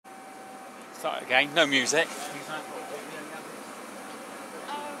Start again, no music.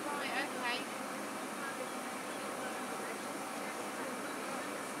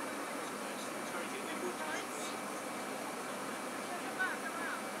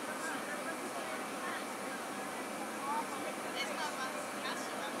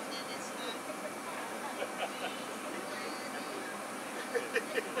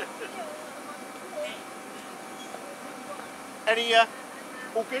 Any all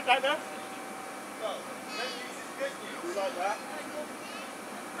good down there? Well, no news is good news. We like that.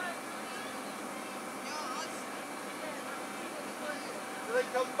 Do they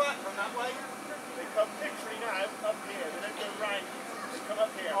come back from that way? They come literally now up here. They don't go round. They come up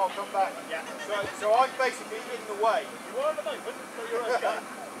here. Oh, come back. Yeah. So I'm basically in the way. You are at the moment, so you're okay.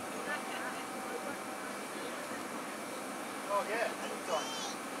 Oh yeah, anytime.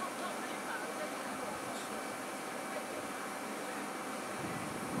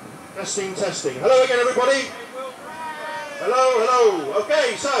 Testing, testing. Hello again, everybody. Hello, hello.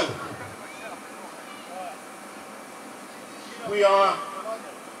 Okay, so we are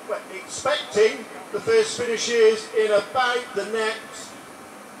expecting the first finishes in about the next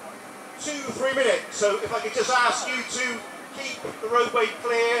 2-3 minutes. So if I could just ask you to keep the roadway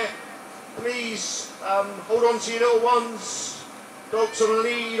clear, please hold on to your little ones, dogs on a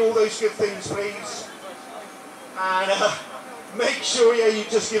lead, all those good things, please. And make sure, yeah, you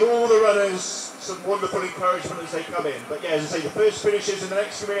just give all the runners some wonderful encouragement as they come in. But yeah, as I say, the first finishes in the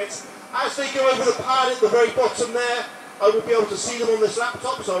next few minutes. As they go over the pad at the very bottom there, I will be able to see them on this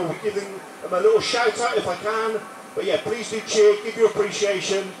laptop, so I will be giving them a little shout out if I can. But yeah, please do cheer, give your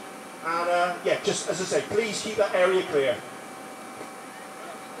appreciation, and yeah, just as I say, please keep that area clear.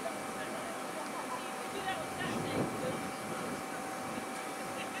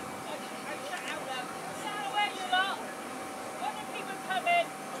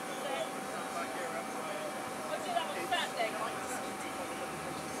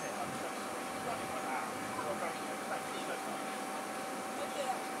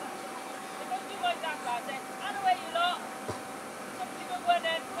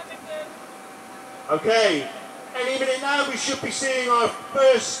 Okay, any minute now we should be seeing our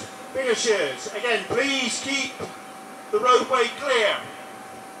first finishers. Again, please keep the roadway clear.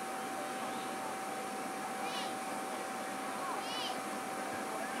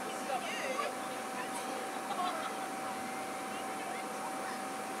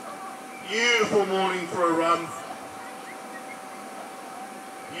 Beautiful morning for a run.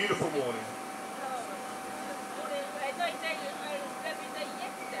 Beautiful morning.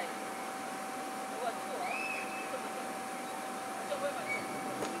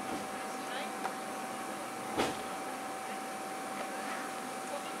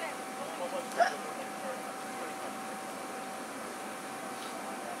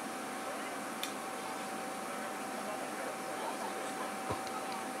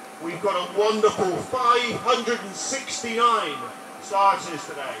 We've got a wonderful 569 starters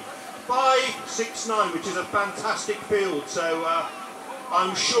today. 569, which is a fantastic field. So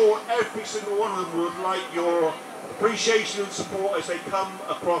I'm sure every single one of them would like your appreciation and support as they come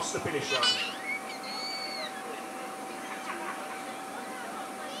across the finish line.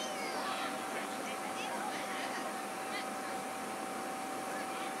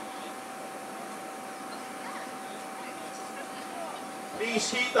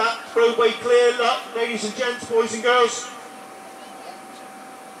 Please keep that roadway clear, ladies and gents, boys and girls.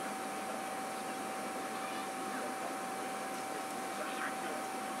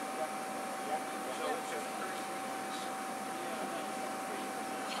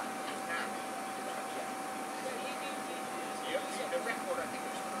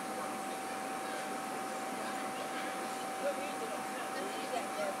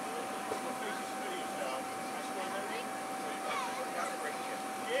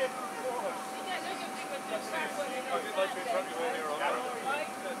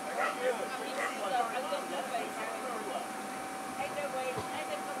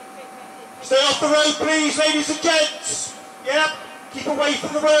 Stay off the road, please, ladies and gents. Yep, keep away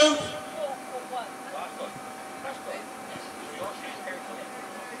from the road.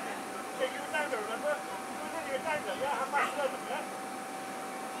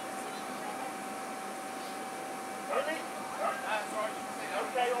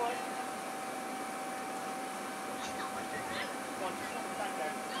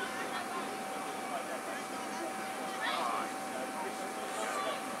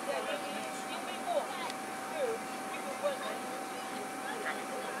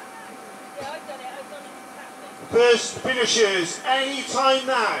 First finishers, any time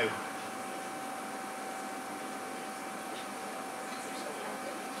now.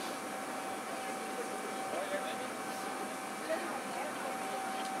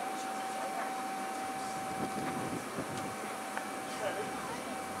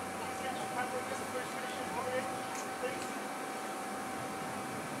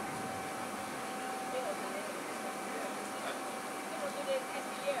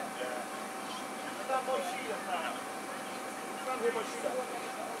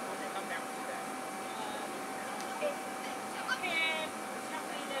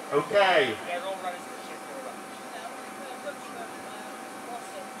 Okay.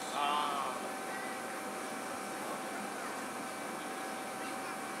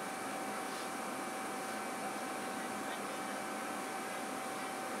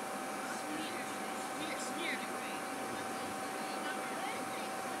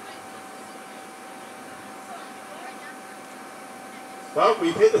 Well,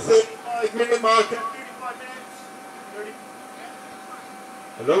 we've hit the 35-minute mark. 35 minutes. 30.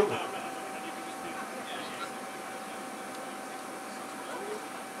 Hello?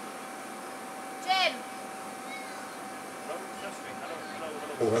 Jim!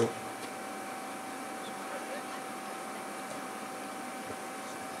 Oh, hello.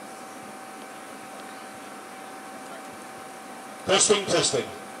 Testing, testing.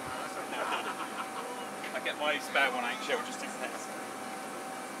 I get my spare one out, show just in case.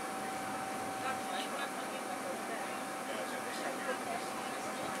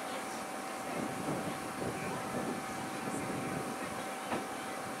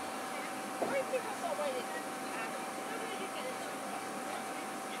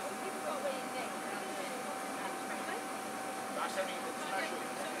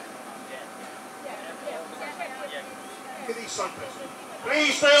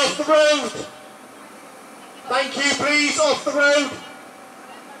 Please stay off the road. Thank you, please, off the road.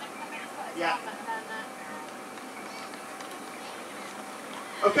 Yeah.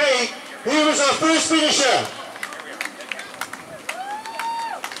 Okay, here is our first finisher.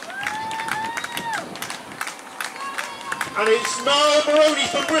 And it's Niall Maroney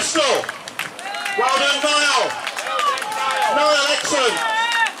from Bristol. Well done, Niall. Niall, excellent.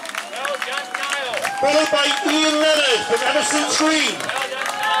 Followed by Ian Leonard from Emerson's Green.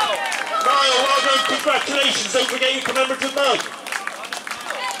 Niall, well done, congratulations. Don't forget your commemorative mug.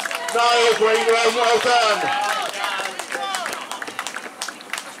 Niall, great run, well done.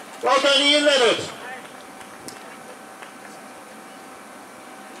 Well done, Ian Leonard.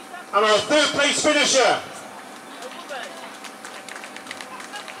 And our third place finisher,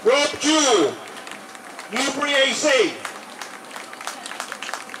 Rob Jewell, Newbury AC.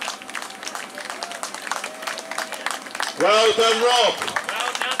 Well done, Rob.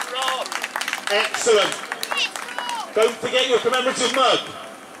 Well done, Rob. Excellent. Don't forget your commemorative mug.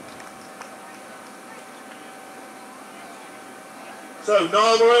 So,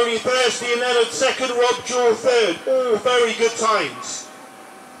 Niall Maroney first, Ian Leonard second, Rob Jewell third. All very good times.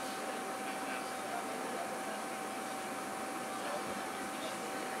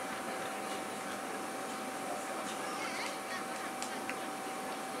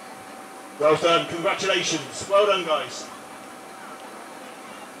 Well done, congratulations. Well done, guys.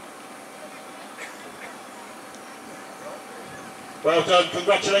 Well done,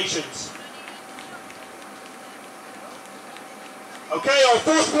 congratulations. Okay, our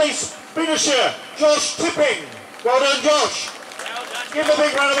fourth place finisher, Josh Tipping. Well done, Josh. Well done, Give him a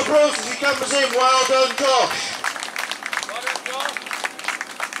big round of applause as he comes in. Well done, Josh. Well done,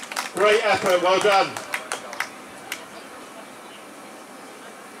 Josh. Great effort, well done.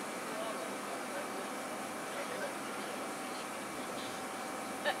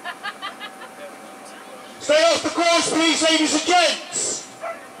 Stay off the course, please, ladies and gents.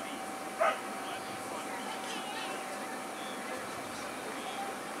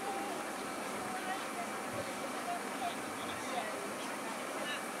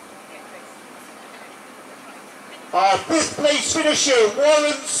 Our fifth place finisher,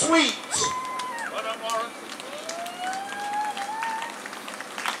 Warren Sweet. Well done, Warren.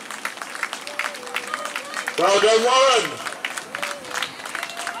 Well done, Warren.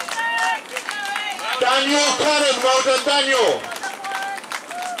 Daniel Cannon, well done, Daniel.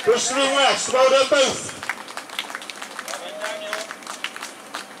 Bristol and West, well done both.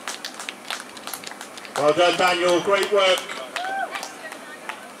 Well done, Daniel, great work.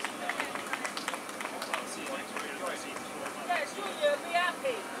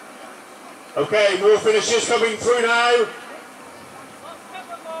 Okay, more finishers coming through now.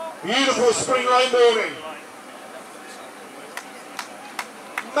 Beautiful spring line morning.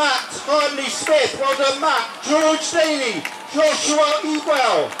 Matt Hartley Smith, well done Matt. George Daly, Joshua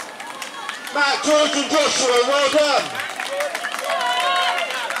Ewell. Matt, George and Joshua, well done.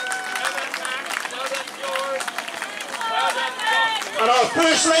 And our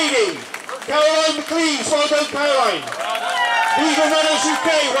First Lady, Caroline McLeese, well done Caroline. Legal Runners UK,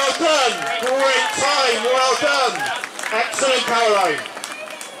 well done. Great time, well done. Excellent Caroline.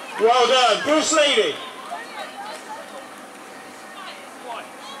 Well done. First Lady.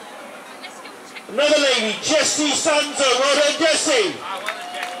 Another lady, Jessie Sanzo. Well done, Jessie.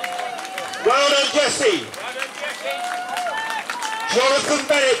 Well done, Jessie. Jonathan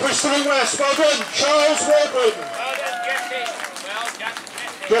Bennett, Bristol and West. Well done. Charles Waldron.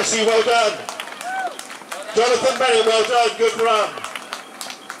 Jessie, well done. Jonathan Bennett, well done. Good run.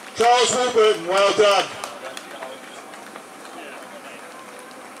 Charles Waldron, well done.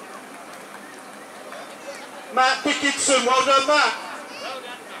 Matt Dickinson, well done, Matt.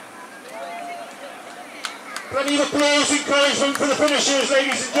 Plenty of applause, encouragement for the finishers,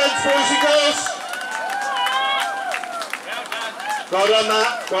 ladies and gents, boys and girls. Well done,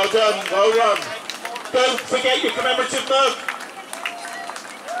 Matt. Well done. Well run. Don't forget your commemorative mug.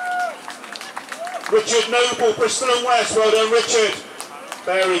 Richard Noble, Bristol and West. Well done, Richard.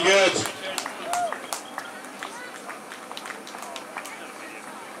 Very good.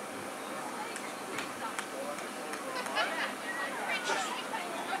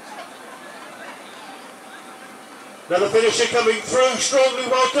 Another finisher coming through strongly,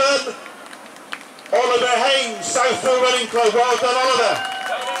 well done. Oliver Haynes, Southfield Running Club, well done Oliver.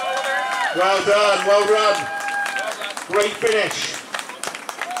 Well done, well run. Great finish.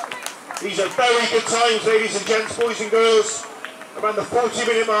 These are very good times, ladies and gents, boys and girls. Around the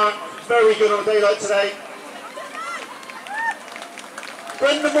 40-minute mark, very good on a day like today.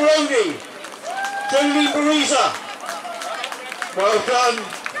 Brendan Maroney, Jolene Bariza. Well done.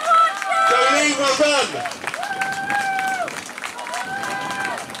 Jolene, well done.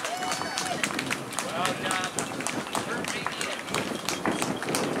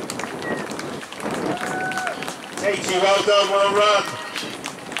 Katie, well done, well run.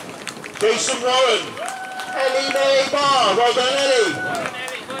 Jason Warren. Ellie May Barr, well done Ellie.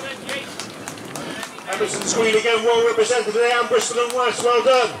 Emerson Screen again, well represented today, and Bristol and West, well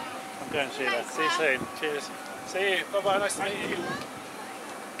done. I'm going, Sheila. See you soon. Cheers. See you. Bye-bye, nice to meet you.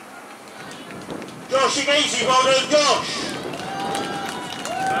 Josh Igazy, well done Josh.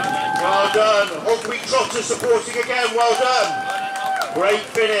 Well done. Hogweek Trotter supporting again, well done. Great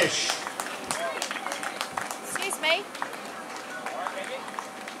finish. Excuse me.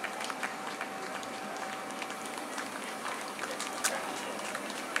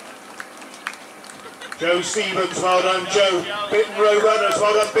 Joe Stevens, well done Joe. Bitten Row Runners,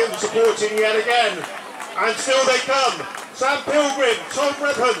 well done Bitten supporting yet again. And still they come. Sam Pilgrim, Tom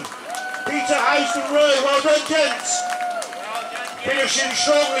Rippon, Peter Houston Rowe, well done gents. Finishing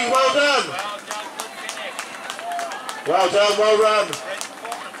strongly, well done. Well done, well run.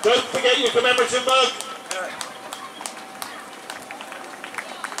 Don't forget your commemorative mug.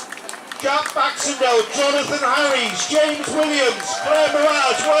 Jack Baxendale, Jonathan Harries, James Williams, Claire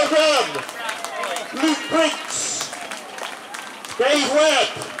Mirage, well done. Luke Prince, Dave Webb,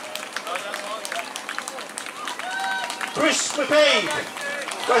 Chris McCabe,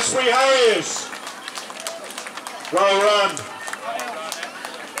 Westbury Harriers. Well run.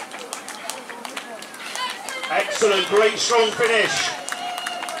 Excellent, great strong finish.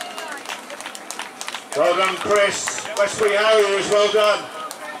 Well done Chris, Westbury Harriers, well done.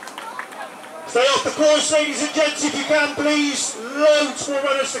 Stay off the course ladies and gents if you can please. Loads more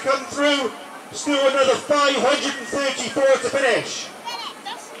runners to come through. Still another 534 to finish.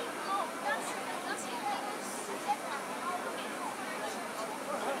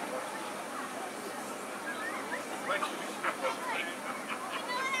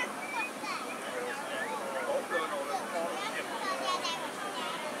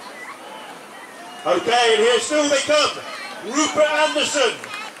 Okay, and here still they come. Rupert Anderson,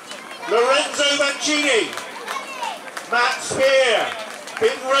 Lorenzo Mancini, Matt Spear,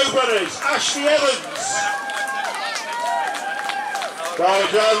 Bitten Road Runners, Ashley Evans. Well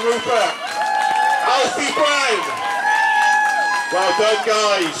done, Rupert. Alfie Brown. Well done,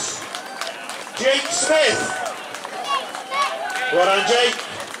 guys. Jake Smith. Well done, Jake.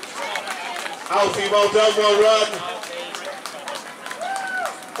 Alfie, well done, well run.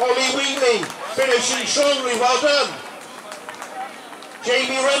 Ollie Wheatley, finishing strongly, well done.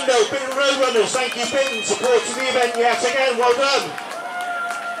 Jamie Rendo, Bitten Road Runners, thank you Bitten, supporting the event yet again, well done.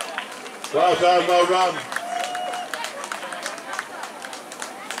 Well done, well run.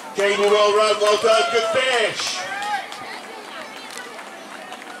 Jamie, well run, well done, good finish.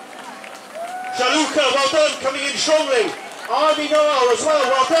 Shaluka, well done, coming in strongly. Arnie Noel as well,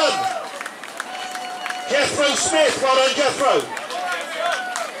 well done. Jethro Smith, well done Jethro.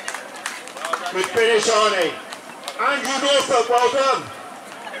 Good finish, Arnie. Andrew Norfolk, well done.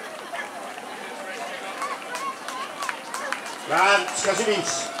 Lance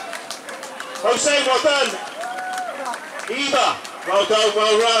Kazimis. Hossein, well done. Eva, well done,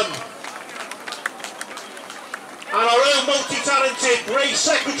 well run. And our own multi-talented race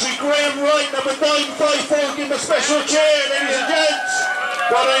secretary, Graham Wright, number 954, give him a special cheer, ladies and gents.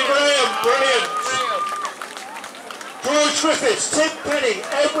 Well done, Graham, brilliant. George Griffiths, Tim Penning,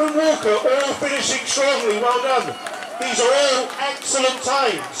 Edwin Walker, all finishing strongly, well done. These are all excellent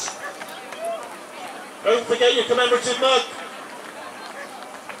times. Don't forget your commemorative mug.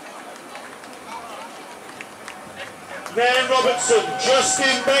 Nan Robertson,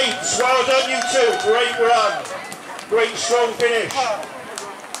 Justin Bates, well done you two, great run. Great strong finish.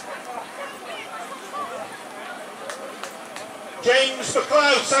 James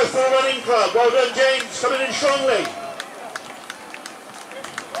McLeod, Southall Running Club, well done James, coming in strongly.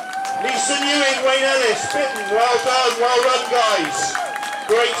 Lisa Ewing, Wayne Ellis, Bitten, well done, well run guys.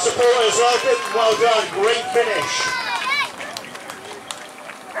 Great supporters, well Bitten, well done, great finish.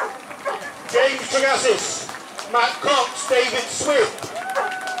 James Tregasis, Matt Cox, David Swift,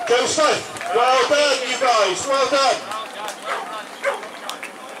 Joe Smith, well done you guys, well done.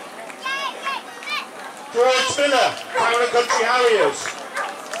 George Miller, Town and Country Harriers,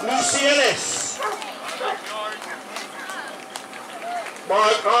 Lucy Ellis,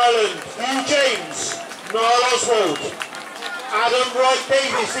 Mark Ireland, Hugh James, Niall Oswald, Adam Wright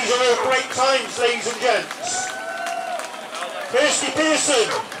Davis, these are all great times ladies and gents. Kirsty Pearson,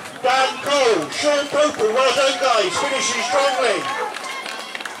 Dan Cole, Sean Popel, well done guys, finishing strongly.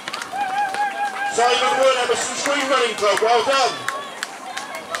 Simon Wood, Emerson Stream Running Club, well done.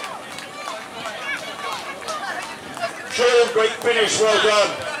 Sean, great finish, well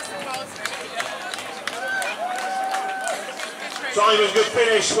done. Simon, good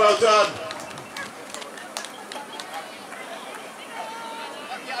finish, well done.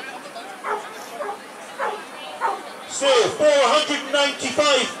 Still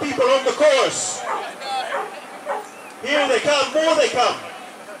 495 people on the course. Here they come, more they come.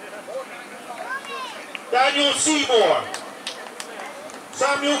 Daniel Seymour,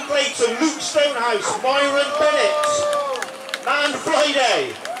 Samuel Clayton, Luke Stonehouse, Myron Bennett, Man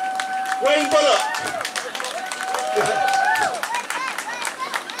Friday, Wayne Bullock,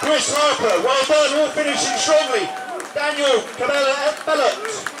 Chris Harper, well done, all finishing strongly. Daniel Cabela-Bellot,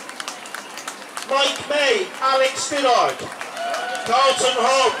 Mike May, Alex Stillard, Carlton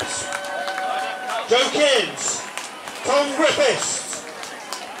Hobbs, Joe Kins, Tom Griffiths,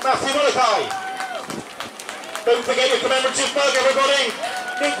 Matthew Mulcahy. Don't forget your commemorative mug, everybody.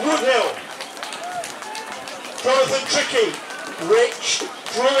 Nick Woodhill, Jonathan Trickey, Rich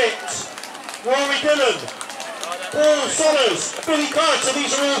Druitt, Rory Dillon, Paul Sollers, Billy Carter.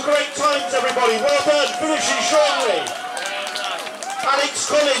 These are all great times, everybody. Well done, finishing strongly. Alex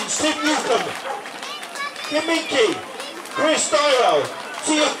Collins, Tim Newcomb, Kim Minky, Chris Dyrell,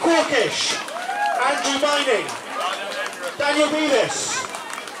 Tia Corkish, Andrew Mining, Daniel Beavis,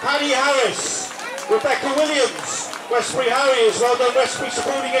 Paddy Harris, Rebecca Williams, Westbury Harriers, well done Westbury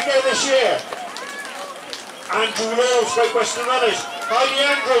supporting again this year. Andrew Laws, Great Western Runners, Heidi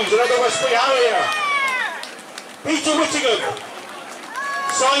Andrews, another Westbury Harrier. Peter Whittingham,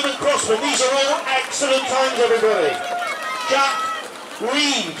 Simon Crossman, these are all excellent times everybody. Jack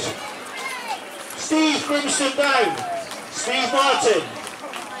Reed, Steve Grimston Down, Steve Martin,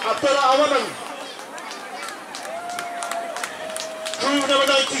 Abdullah Awaman, Drew number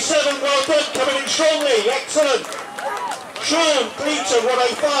 97, well done, coming in strongly, excellent. Sean Cleaton,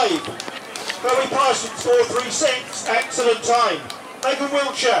 105. Chloe Parsons, 436, excellent time. Megan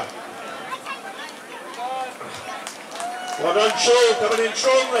Wiltshire. Well done, Sean, coming in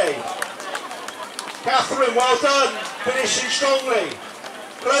strongly. Catherine, well done, finishing strongly.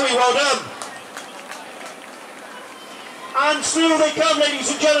 Chloe, well done. And still they come,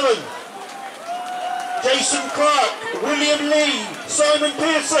 ladies and gentlemen. Jason Clark, William Lee, Simon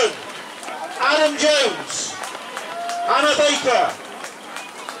Pearson, Adam Jones, Anna Baker.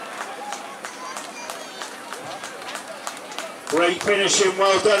 Great finishing,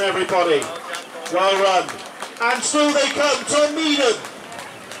 well done everybody. Well run. And still they come, Tom Meaden,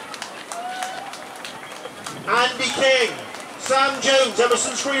 Andy King, Sam Jones,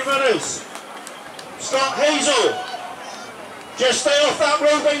 Emerson Screen Runners, Scott Hazel. Just stay off that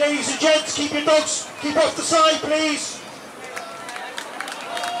roadway, ladies and gents. Keep your dogs, keep off the side, please.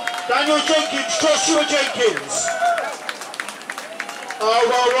 Daniel Jenkins, Joshua Jenkins,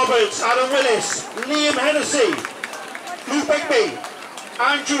 R.R. Roberts, Adam Willis, Liam Hennessy, Lou Begbie,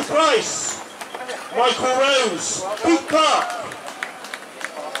 Andrew Price, Michael Rose, Pete Clark,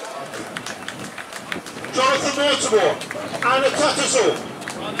 Jonathan Mortimer, Anna Tattersall.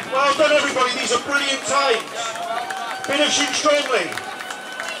 Well done everybody, these are brilliant times. Finishing strongly.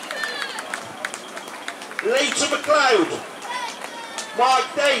 Leighton McLeod, Mark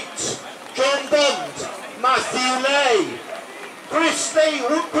Date, John Bond, Matthew Lay, Chris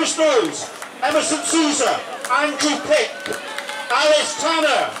Knowles, Emerson Souza, Andrew Pick, Alice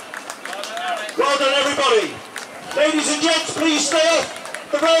Tanner. Well done everybody. Ladies and gents, please stay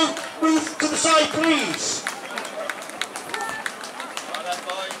off the road, move to the side please.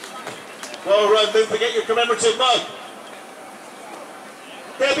 Well run, don't forget your commemorative mug.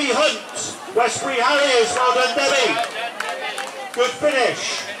 Debbie Hunt, Westbury Harriers, well done Debbie. Good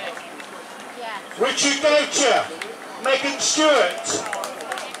finish. Richard Goucher, Megan Stewart,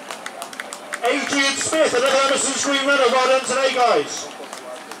 Adrian Smith, another Emerson's Green runner, well done today guys.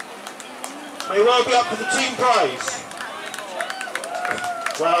 May well be up for the team prize.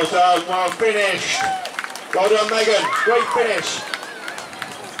 Well done, well finished. Well done Megan, great finish.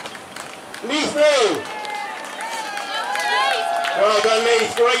 Leith Rowe. Well done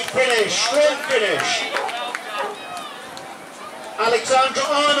Leith, great finish, strong finish. Alexandra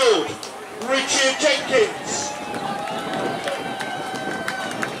Arnold, Richard Jenkins.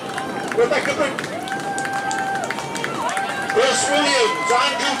 Rebecca Chris Williams,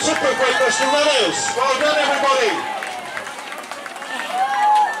 Andrew Tipper, Great Western Runners. Well done everybody.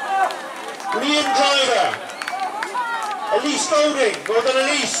 Liam Driver. Elise Golding, well done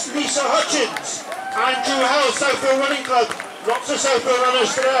Elise. Lisa Hutchins. Andrew Howe, Southfield Running Club. Lots of Southfield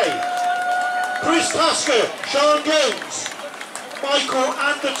runners today. Chris Tasker, Sean Jones. Michael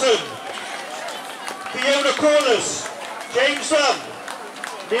Anderton. Fiona Corliss. James Dunn.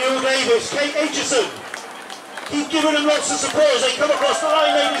 Neil Davis, Kate Aitchison. Keep giving them lots of support as they come across the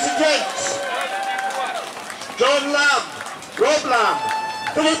line, ladies and gents. John Lamb, Rob Lamb,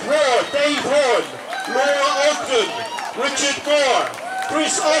 Philip Ward, Dave Horn, Laura Ogden, Richard Moore,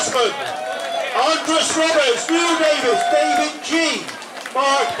 Chris Osmond, Andres Roberts, Neil Davis, David G,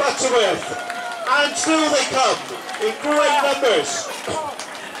 Mark Butterworth, and still they come in great numbers.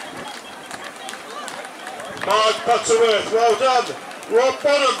 Mark Butterworth, well done. Rob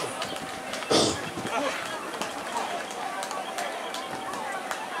Bonham.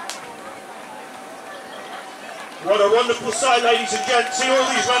 What a wonderful sight, ladies and gents. See all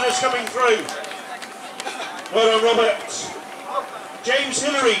these runners coming through. Well done, Robert. James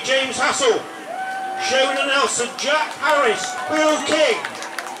Hillary, James Hassel, Shona Nelson, Jack Harris, Bill King,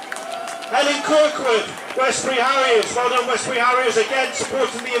 Helen Kirkwood, Westbury Harriers. Well done, Westbury Harriers, again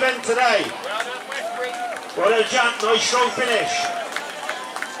supporting the event today. Well done, Westbury. Well done, Jack. Nice strong finish.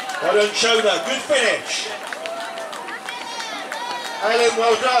 Well done, Shona. Good finish. Helen,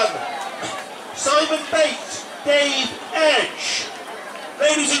 well done. Simon Bate, Dave Edge.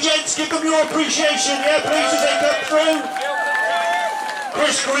 Ladies and gents, give them your appreciation, yeah, please, as they come through.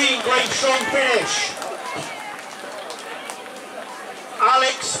 Chris Green, great strong finish.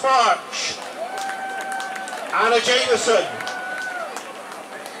 Alex March. Anna Jameson.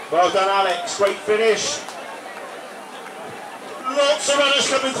 Well done, Alex, great finish. Lots of runners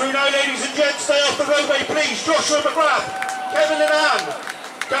coming through now, ladies and gents. Stay off the roadway, please. Joshua McGrath, Kevin Linan,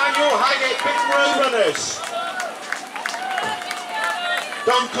 Daniel Haggett, Bitten Road runners.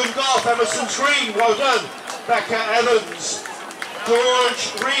 Duncan Goff, Emerson's Green, well done. Becca Evans,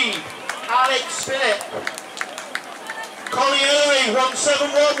 George Reed, Alex Phillip, Connie Ellery,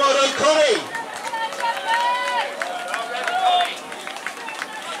 171, well done Connie.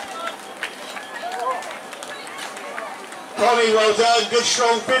 Connie, well done, good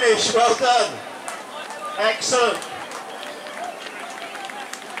strong finish, well done. Excellent.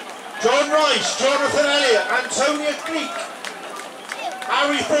 John Rice, Jonathan Elliott, Antonia Cleek,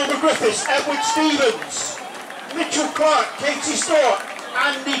 Harry Former Griffiths, Edward Stevens, Mitchell Clark, Katie Stork,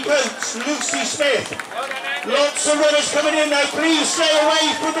 Andy Coates, Lucy Smith. Lots of runners coming in now, please stay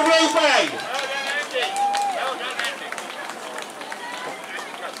away from the roadway.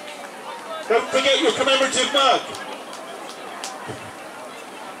 Don't forget your commemorative mug.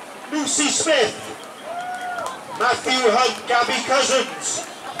 Lucy Smith, Matthew Hunt, Gabby Cousins,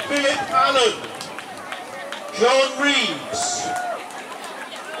 Philip Allen, John Reeves.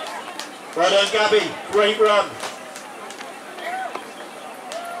 Well done, Gabby, great run.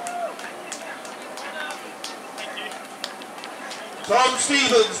 Tom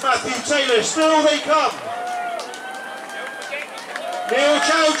Stevens, Matthew Taylor, still they come. Neil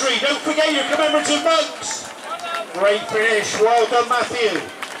Chowdhury, don't forget your commemorative mugs. Great finish, well done Matthew.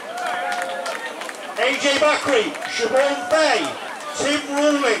 AJ Bakri, Siobhan Fay, Tim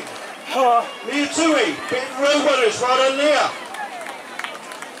Rawling, Leah Tui, Bitten Road runners, well done Leah.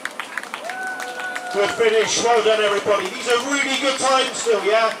 Good finish, well done everybody. These are really good times still,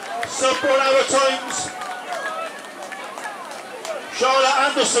 yeah? Sub 1 hour times. Charlotte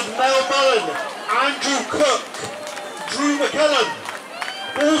Anderson, Mel Mullen, Andrew Cook, Drew McKellen,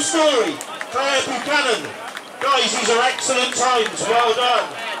 Paul Story, Claire Buchanan. Guys, these are excellent times. Well done.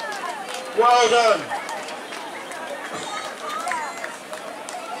 Well done.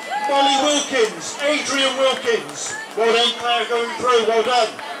 Molly Wilkins, Adrian Wilkins. Well done, Claire, going through. Well done.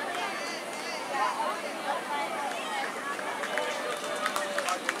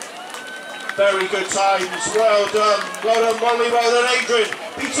 Very good times. Well done. Well done, Molly. Well done, Adrian.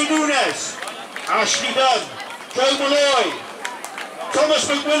 Peter Nunes. Ashley Dunn. Joe Malloy. Thomas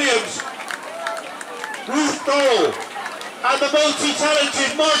McWilliams. Ruth Dole. And the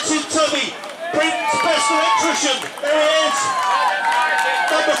multi-talented Martin Tubby. Britain's best electrician. There he is.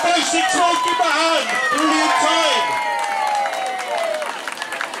 Number 56, Mikey Mahan. Brilliant time.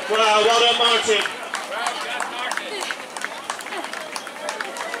 Wow, well done, Martin.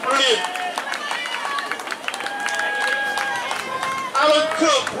 Brilliant. Alan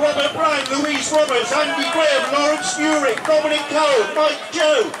Cook, Robert Brown, Louise Roberts, Andy Graham, Lawrence Newrick, Dominic Carroll, Mike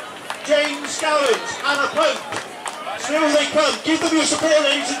Joe, James Gowans, Anna Pope. Still they come. Give them your support,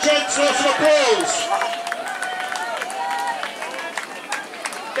 ladies and gents. Lots of applause.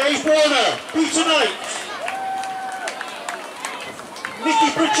 Dave Warner, Peter Knight, Nicky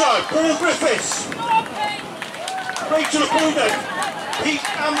Pritchard, Paul Griffiths, Rachel Appointed, Pete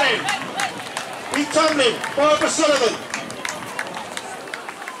Tamlin, Barbara Sullivan,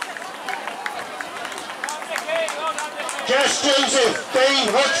 Jess Joseph, Dave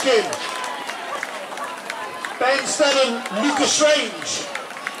Hodgkin, Ben Stenham, Lucas Strange,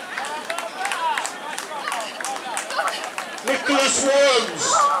 Nicholas Warnes,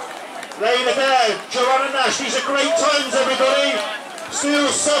 Lena Baird, Joanna Nash. These are great times, everybody. Still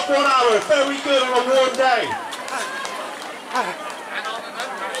sub 1 hour. Very good on a warm day.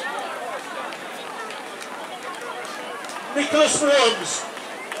 Nicholas Warnes,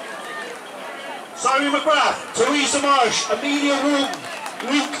 Simon McGrath, Teresa Marsh, Amelia Wood,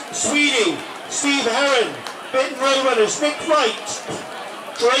 Luke Sweeney, Steve Heron, Bitten Roadrunners, Nick Wright,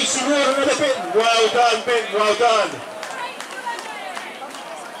 Tracy Ward, another Bitten. Well done, Bitten, well done.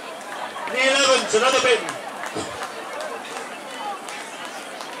 Neil Evans, another Bitten.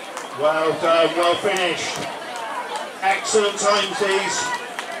 Well done, well finished. Excellent times these.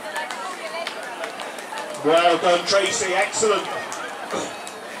 Well done, Tracy, excellent.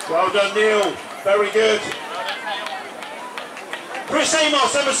 Well done, Neil, very good. Chris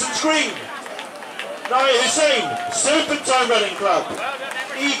Amos, Emerson's Green. Naya Hussain, Serpentine Running Club.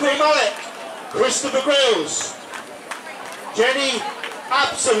 Igor Malek, Christopher Grills. Jenny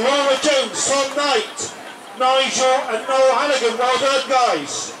Abson, Laura Jones, Tom Knight, Nigel and Noel Halligan. Well done,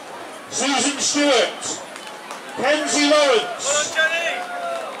 guys. Susan Stewart, Kenzie Lawrence,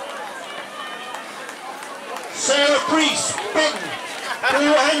 Sarah Priest, Bitten, Paul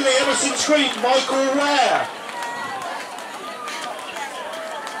Henley, Emerson's Green, Michael Ware,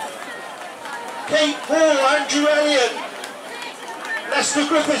 Kate Hall, Andrew Elliott, Lester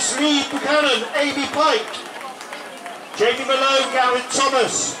Griffiths, Lee Buchanan, Amy Pike, Jamie Malone, Gavin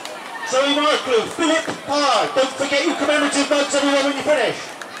Thomas, Zoe Marklew, Philip Parr. Don't forget your commemorative mugs, everyone, when you finish.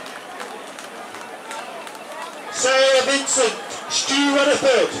 Sarah Vincent, Stu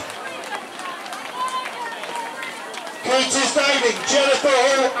Rutherford, Curtis Downing, Jennifer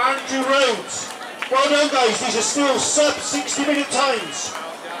Hall, Andrew Rhodes. Well done, guys. These are still sub 60-minute times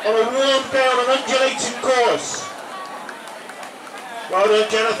on a warm day on an undulating course. Well done,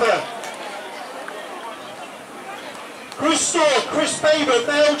 Jennifer. Chris Storr, Chris Baber,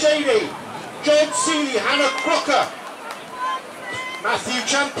 Mel Janey, John Seeley, Hannah Crocker, Matthew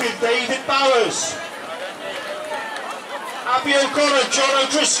Champion, David Bowers, Abby O'Connor, John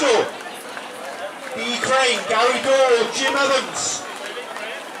O'Driscoll, B. Crane, Gary Doyle, Jim Evans,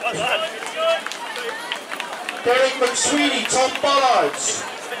 Derek McSweeney, Tom Bollards,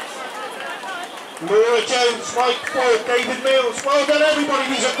 Laura Jones, Mike Ford, David Mills. Well done, everybody.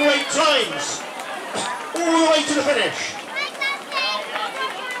 These are great times. All the way to the finish.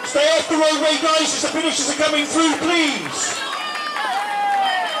 Stay off the roadway, guys, as the finishers are coming through, please.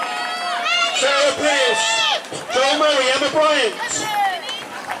 Sarah Pierce, Joel Murray, Emma Bryant,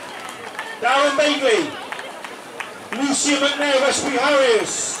 Darren Bagley, Lucia McNair, Westbury Harriers,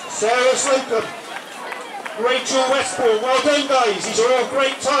 Sarah Slocum, Rachel Westbourne. Well done, guys. These are all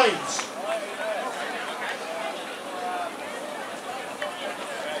great times.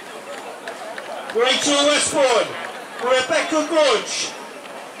 Rachel Westbourne, Rebecca Gorge,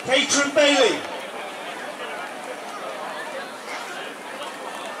 Catherine Bailey,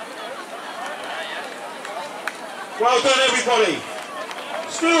 well done, everybody.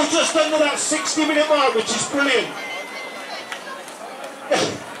 Still just under that 60-minute mark, which is brilliant.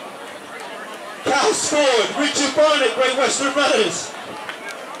 Cal Ford, Richard Barnett, Great Western Runners,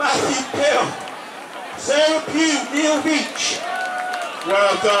 Matthew Pill, Sarah Pugh, Neil Beach.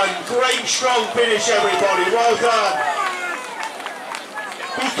 Well done, great strong finish everybody, well done.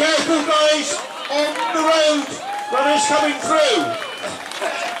 Be careful guys, on the road, runners coming through.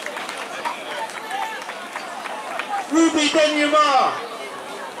 Ruby Denyamar,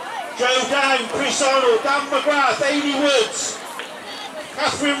 Joe Down, Chris Arnold, Dan McGrath, Amy Woods,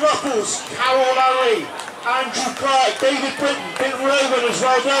 Catherine Ruffles, Carol Larry, Andrew Clark, David Britton, Bill Rowan as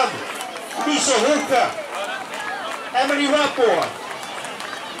well done, Lisa Hawker, Emily Radmore.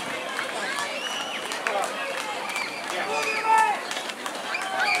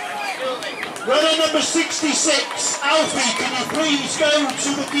 Runner number 66, Alfie, can you please go to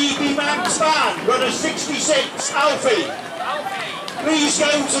the DB Max van? Runner 66, Alfie. Please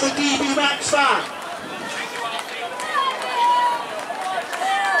go to the DB Max van.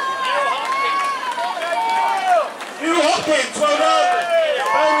 New Hopkins, well done.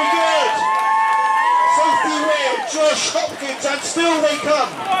 Very good. Sophie Ware, Josh Hopkins, and still they come.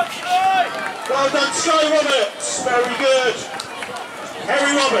 Well done, Sky Roberts, very good.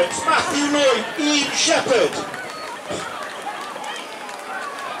 Harry Roberts, Matthew Lloyd, Ian Shepherd,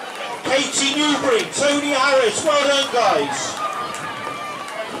 Katie Newbury, Tony Harris, well done guys.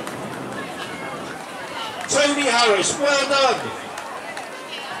 Tony Harris, well done.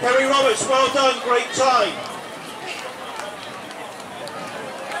 Harry Roberts, well done, great time.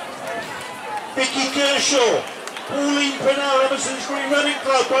 Vicky Kershaw, Pauline Purnell, Emerson's Green Running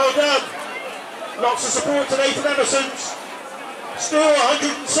Club, well done. Lots of support today from Emerson's. Still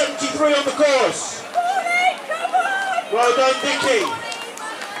 173 on the course. Well done, Vicky.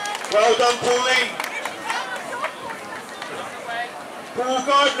 Well done, Pauline. Paul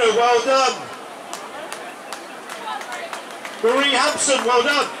Gardner, well done. Marie Hampson, well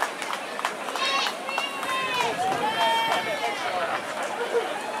done.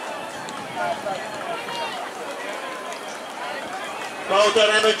 Well done,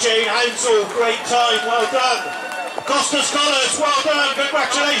 Emma Jane Hounsell, great time, well done. Costa Scholars, well done,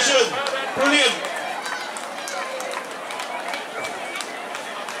 congratulations, brilliant.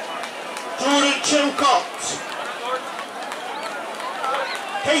 Jordan Chilcott,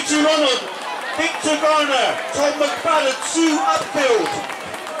 Katie Ronald, Victor Garner, Tom McFadden, Sue Upfield,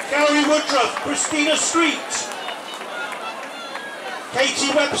 Gary Woodruff, Christina Street,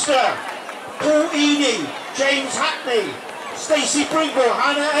 Katie Webster, Paul Eady, James Hackney, Stacey Pringle,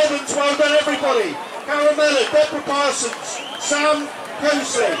 Hannah Evans, well done everybody. Caramella, Deborah Parsons, Sam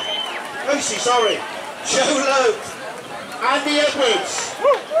Posey, Joe Lowe, Andy Edwards,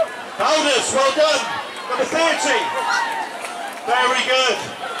 Aldous, well done, number 30, very good.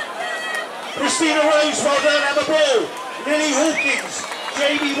 Christina Rose, well done, Emma Ball, Lily Hawkins,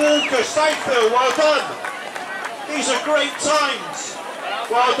 Jamie Walker, Southfield, well done. These are great times.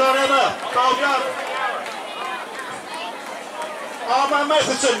 Well done, Emma, well done. Armand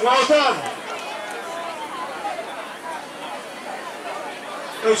Metherton, well done.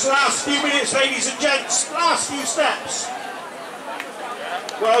 Those last few minutes, ladies and gents, last few steps.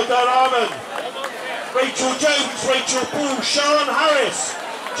 Well done, Armand. Rachel Jones, Rachel Poole, Sean Harris,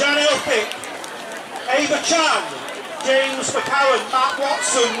 Jan Elphick, Ava Chan, James McCowan, Matt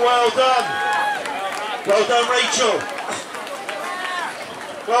Watson, well done. Well done, Rachel.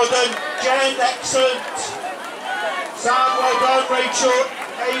 Well done, Jen, excellent. Sam, well done, Rachel.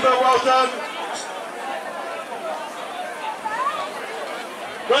 Ava, well done.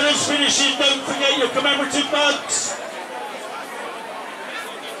 Runners finishing, don't forget your commemorative mugs.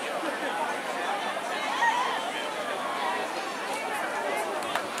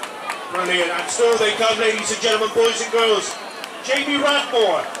 Brilliant, and still they come, ladies and gentlemen, boys and girls. Jamie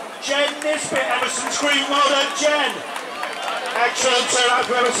Radmore, Jen Nisbet, Emerson's Green, well done, Jen. Excellent turn out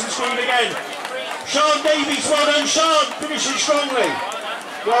for Emerson's Green again. Sean Davies, well done, Sean, finishing strongly.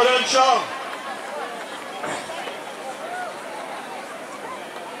 Well done, Sean.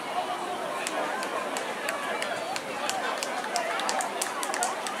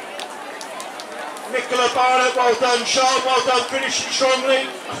 Nicola Barnett, well done, Sean, well done, finishing strongly.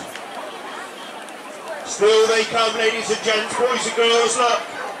 Still they come, ladies and gents, boys and girls, look.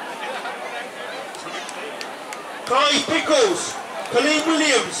 Clive Pickles, Colleen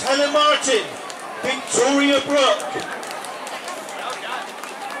Williams, Helen Martin, Victoria Brooke,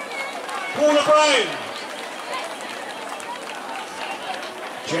 Paula Brown,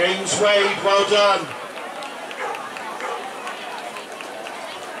 James Wade, well done.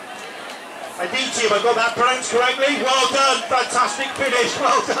 Aditi, have I got that pronounced correctly? Well done, fantastic finish,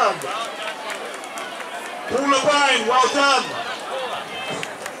 well done. Paula Brown, well done.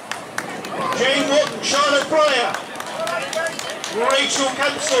 Jane Wotton, Charlotte Breyer, Rachel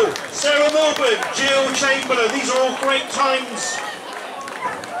Kempsell, Sarah Milburn, Jill Chamberlain. These are all great times.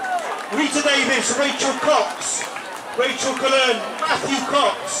 Rita Davis, Rachel Cox, Rachel Cullen, Matthew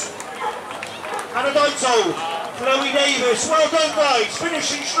Cox, Hannah Deitzold, Chloe Davis. Well done, guys,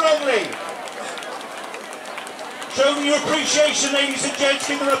 finishing strongly. Show me your appreciation, ladies and gents.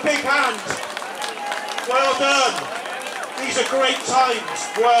 Give them a big hand. Well done. These are great times.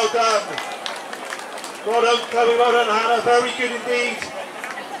 Well done. Well done, Chloe. Well done, Hannah. Very good indeed.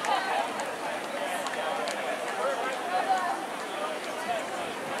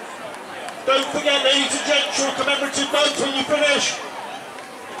 Don't forget, ladies and gents, your commemorative notes when you finish.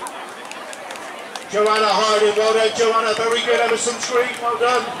 Joanna Harding. Well done, Joanna. Very good. Emerson Street. Well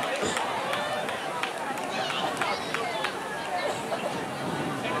done.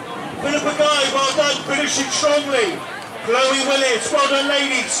 Philippa Guy, well done, finishing strongly. Chloe Willis, well done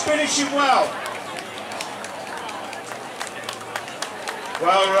ladies, finishing well.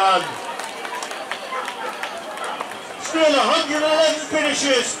 Well run. Still 111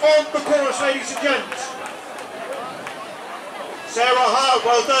 finishers on the course, ladies and gents. Sarah Hart,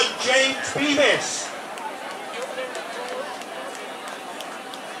 well done. James Beavis.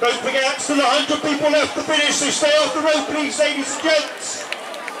 Don't forget, still 100 people left to finish, so stay off the road please, ladies and gents.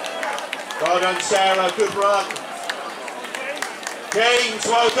 Well done, Sarah. Good run. James,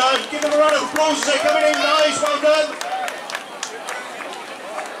 well done. Give them a round of applause as they're coming in, guys. Well done.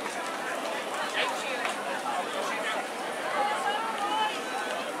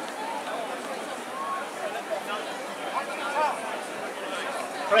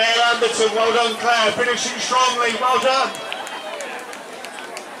 Claire Anderton, well done, Claire. Finishing strongly. Well done.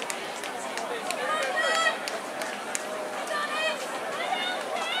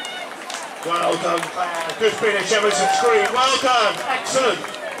 Well done, Claire. Good finish, Emerson Screen. Well done. Excellent.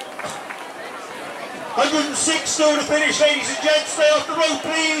 106 still to finish, ladies and gents. Stay off the road,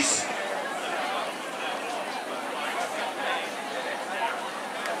 please.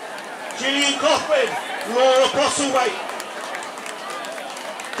 Gillian Coughlin. Laura Postlewaite.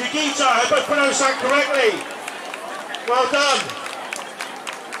 Digita, I hope I pronounced that correctly. Well done.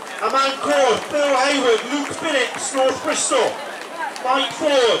 Aman Cord, Bill Hayward, Luke Phillips, North Bristol. Mike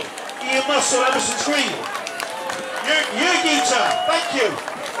Ford. Ian Muscle, Emerson Green. Yurgita, thank you.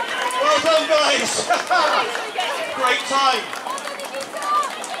 Well done, guys. Great time.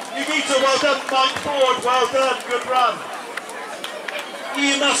 Yurgita, well done. Mike Ford, well done. Good run.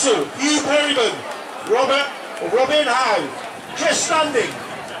 Ian Muscle, Hugh Perryman, Robin Howe, Jess Standing,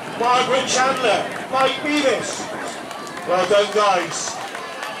 Margaret Chandler, Mike Beavis. Well done, guys.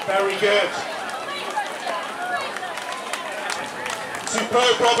 Very good.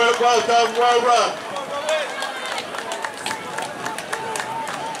 Superb, Robert, well done, well run.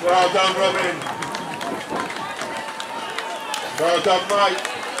 Well done, Robin. Well done, Mike.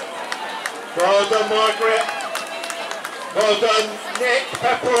 Well done, Margaret. Well done, Nick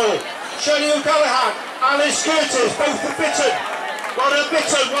Pepperell. Shirley O'Callaghan, Alice Curtis, both are Bitten. Well done,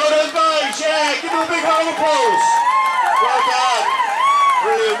 Bitten, well done, guys. Yeah, give them a big round of applause. Well done.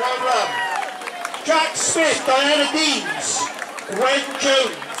 Brilliant, well run. Jack Smith, Diana Deans. Gwen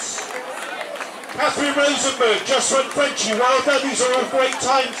Jones, Catherine Rosenberg, Just Run Frenchay, well done. These are all great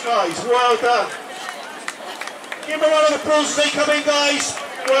times, guys. Well done. Give them a round of applause as they come in, guys.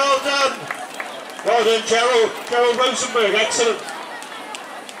 Well done. Well done, Gerald Rosenberg, excellent.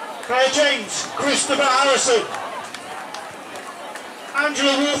 Claire James, Christopher Harrison,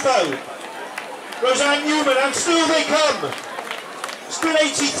 Angela Wolfo, Roseanne Newman, and still they come. Still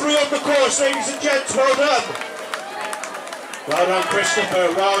 83 on the course, ladies and gents. Well done. Well done,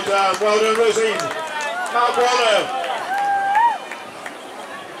 Christopher. Well done. Well done, Rosine. Matt Waller.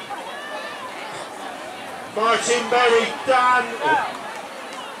 Martin Berry.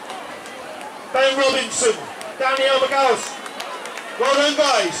 Ben Robinson. Danielle McGowan. Well done,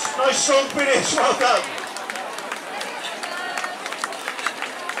 guys. Nice strong finish. Well done.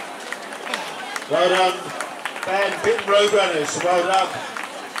 Well done, Ben. Pit Road Runners. Well done.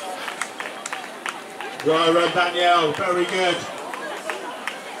 Well run, Danielle, very good.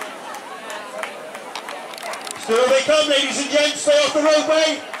 Still they come, ladies and gents, stay off the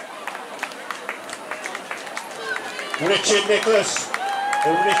roadway. Richard Nicholas,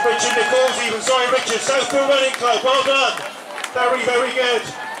 or Richard Nichols even, sorry Richard, Southfield Running Club, well done. Very, very good.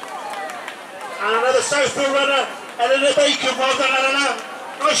 And another Southfield runner, Eleanor Bacon, well done Eleanor.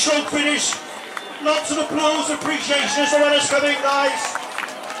 Nice strong finish. Lots of applause and appreciation as the runners come in, guys.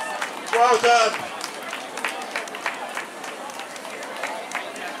 Well done.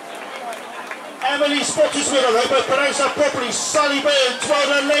 Emily Spottiswood, I hope I pronounced that properly. Sally Burns, well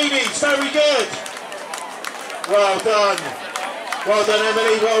done ladies, very good. Well done. Well done,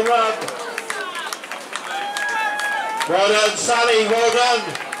 Emily, well run. Well done, Sally, well done.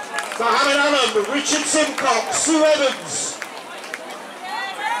 Mohammed Allen, Richard Simcox, Sue Evans,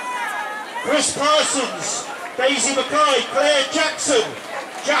 Chris Parsons, Daisy Mackay, Claire Jackson,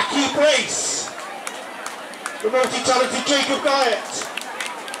 Jackie Brace, the multi-talented Jacob Guyett,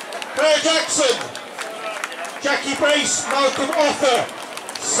 Claire Jackson, Jackie Brace, Malcolm Offer,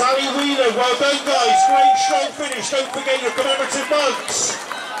 Sally Wheeler, well done guys, great strong finish, don't forget your commemorative mugs.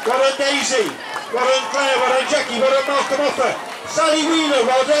 Well done Daisy, well done Claire, well done Jackie, well done Malcolm Offer, Sally Wheeler,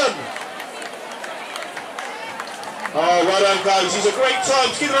 well done. Oh, well done guys, these are great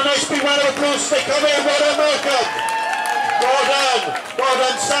times, give them a nice big round of applause as they come in, well done Malcolm. Well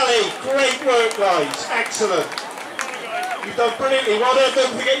done Sally, great work guys, excellent. You've done brilliantly, well done,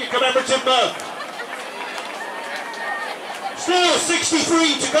 don't forget your commemorative mug. Still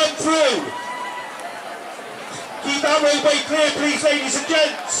 63 to come through. Keep that roadway clear please ladies and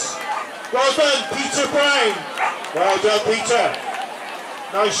gents. Well done Peter Brown. Well done Peter.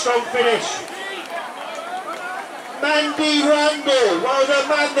 Nice strong finish. Mandy Randall. Well done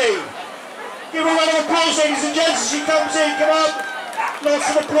Mandy. Give her a round of applause ladies and gents as she comes in. Come on.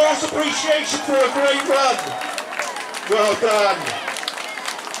 Lots of applause, appreciation for a great run. Well done.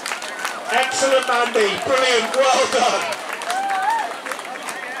 Excellent Mandy. Brilliant. Well done.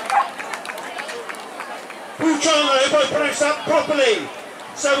 Puchang, I hope I pronounced that properly.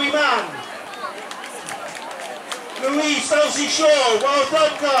 Zoe Mann. Louise Elsie Shaw, well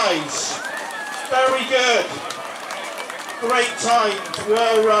done guys. Very good. Great times,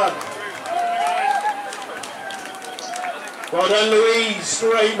 well run. Well done Louise,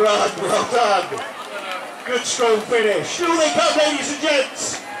 great run, well done. Good strong finish. Still they come ladies and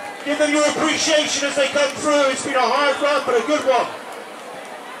gents. Give them your appreciation as they come through. It's been a hard run but a good one.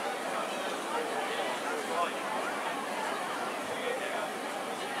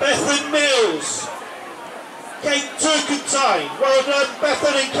 Bethan Mills, Kate Turkentine, well done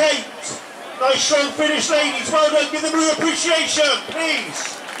Bethan and Kate. Nice strong finish ladies, well done, give them your appreciation,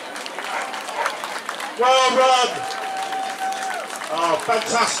 please. Well run. Oh,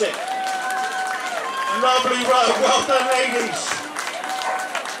 fantastic. Lovely run, well done ladies.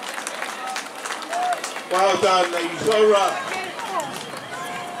 Well done ladies, well run.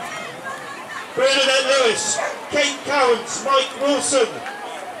 Bernadette Lewis, Kate Cowans, Mike Wilson.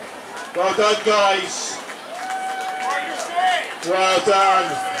 Well done guys. Well done.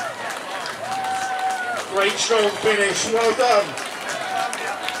 Great strong finish, well done.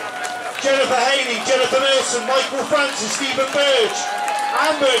 Jennifer Haley, Jennifer Nelson, Michael Francis, Stephen Burge,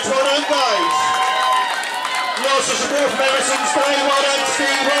 Ambert, well done guys. Lots of support from Emerson's Day, well done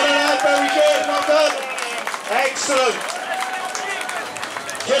Steve, well done, very good, well done. Excellent.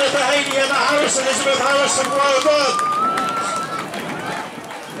 Jennifer Haley, Emma Harris, Elizabeth Harrison, well done.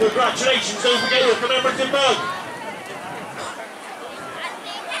 Congratulations, don't forget your commemorative mug.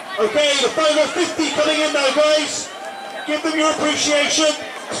 Okay, the final 50 coming in now, guys. Give them your appreciation.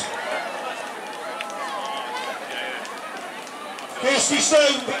 Kirsty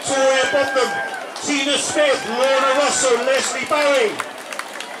Stone, Victoria Bodnam, Tina Smith, Lorna Russell, Leslie Barry.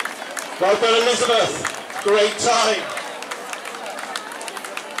 Well done, Elizabeth. Great time.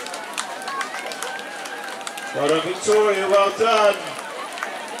 Well done, Victoria. Well done.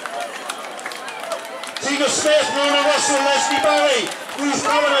 Tina Smith, Lorna Russell, Leslie Barry, Ruth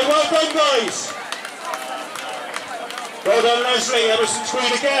Cameron, well done guys. Well done Leslie, Emerson's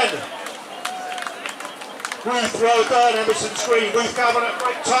Green again. Ruth, well done, Emerson's Green, Ruth Cameron,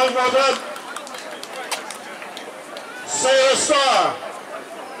 right time, well done. Sarah Starr.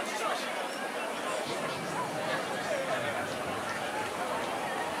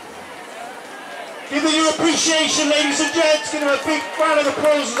 Give them your appreciation ladies and gents, give them a big round of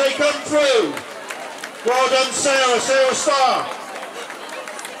applause as they come through. Well done Sarah, Sarah Starr.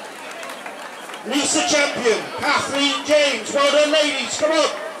 Lisa Champion, Kathleen James, well done ladies, come on.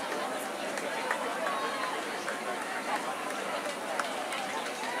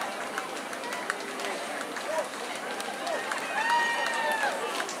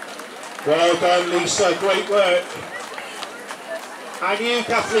 Well done Lisa, great work. And you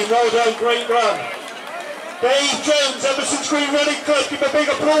Kathleen, well done, great run. Dave Jones, Emerson's Green Running Club, give him a big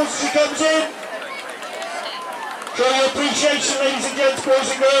applause as he comes in. Show your appreciation ladies and gents,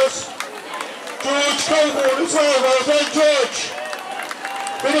 boys and girls. George Coburn as well, well done George.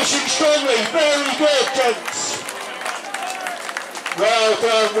 Finishing strongly, very good gents. Well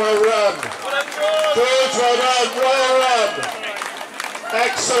done, well run. George, well done, well run.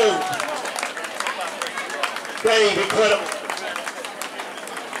 Excellent. Dave, incredible.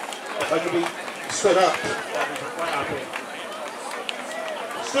 If I could be stood up, I'd be quite happy.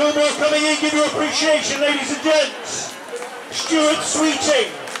 Still more coming in, give your appreciation, ladies and gents. Stuart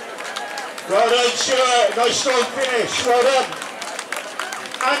Sweeting. Well done, Stuart. Nice strong finish. Well done.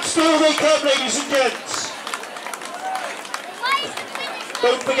 And still they come, ladies and gents.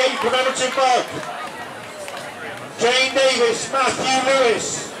 Don't forget your commemorative mug. Jane Davis, Matthew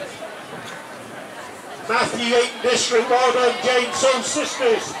Lewis. Matthew 8th District, well done, Jane, Soul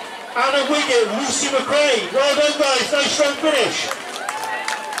Sisters. Anna Wiggin, Lucy McRae. Well done, guys. Nice strong finish.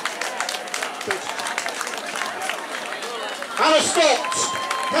 Anna Stott,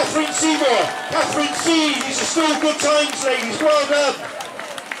 Catherine Seymour, Catherine C. These are still good times, ladies. Well done.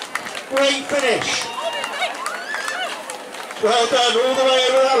 Great finish. Well done, all the way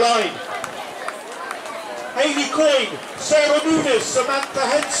over that line. Hayley Coyne, Sarah Nunes, Samantha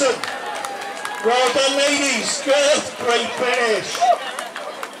Henson. Well done, ladies. Good. Great finish.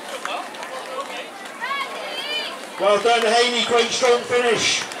 Well done, Hayley. Great strong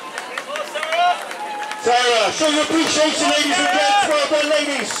finish. Sarah, show your appreciation, ladies and gents. Well done,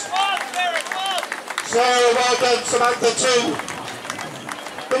 ladies. Sarah, well done. Samantha too.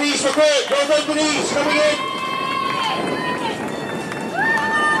 Denise McGirt, well done, Denise. Coming in.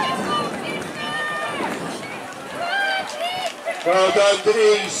 Well done,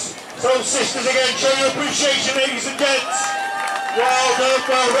 Denise. Soul Sisters again. Show your appreciation, ladies and gents. Well done,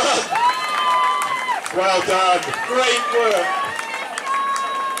 well done. Well done. Great work.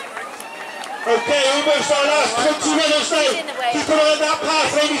 Okay, almost our last 20 minutes now. Keep an eye on that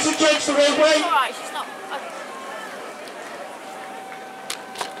path, ladies and gents, the roadway. Alright, she's not.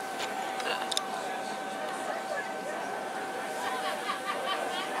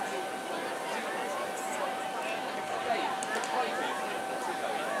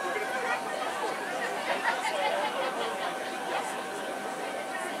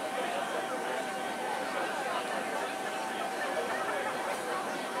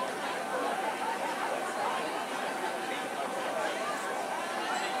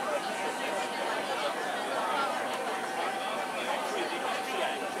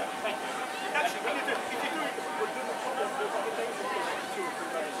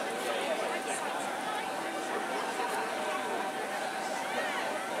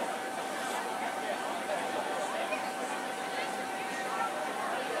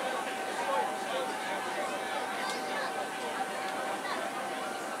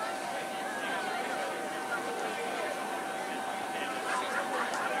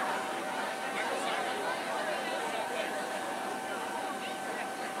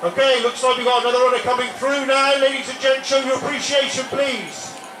 Okay, looks like we've got another runner coming through now. Ladies and gents, show your appreciation,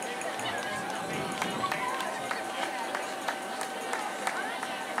 please.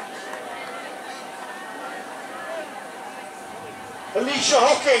 Alicia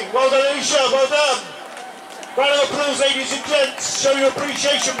Hocking, well done, Alicia, well done. Round of applause, ladies and gents. Show your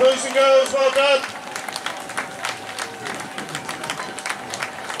appreciation, boys and girls, well done.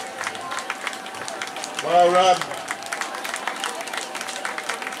 Well run.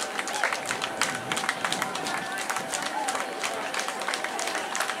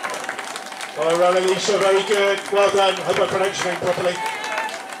 Well run, Alicia, very good. Well done. Hope I pronounced your name properly.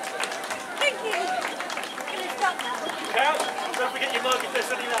 Thank you. Can you stop now? Cal, don't forget your mug if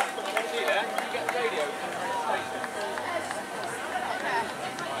there's any left. Yeah, you get the radio.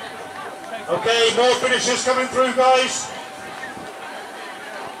 Okay, more finishers coming through, guys.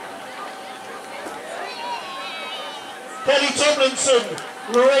 Kelly Tomlinson,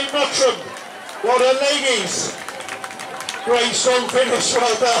 Lorraine Mottram. Well done, ladies. Great strong finish,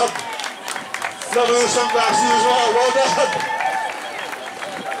 well done. Lovely the sunglasses as well, well done.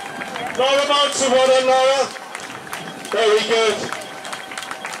 Laura Manson, well done, Laura. Very good.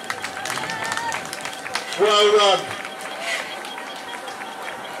 Well done.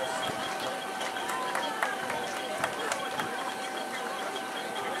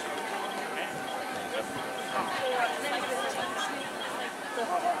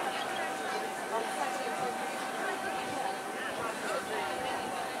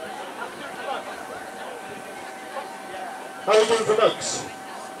 How are we doing for mugs?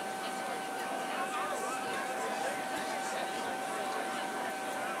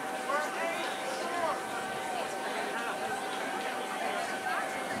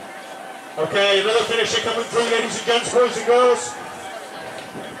 Okay, another finisher coming through, ladies and gents, boys and girls.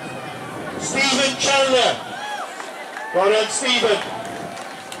 Stephen Chandler. Well done, Stephen.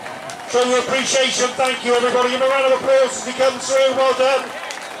 Show your appreciation, thank you everybody. Give a round of applause as he comes through, well done.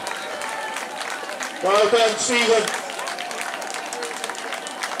 Well done, Stephen.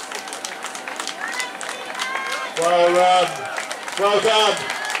 Well done. Well done.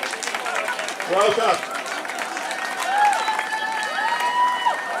 Well done.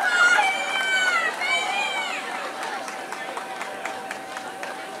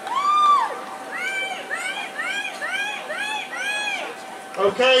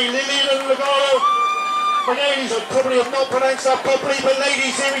 Okay, Lillian and Lugano. My ladies, I probably have not pronounced that properly, but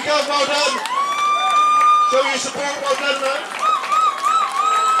ladies, here we go, well done. Show your support, well done, man.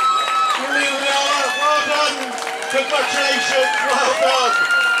 Lillian and Lugano, well done. Congratulations, well done.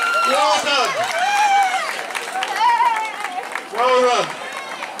 Well done. Well done.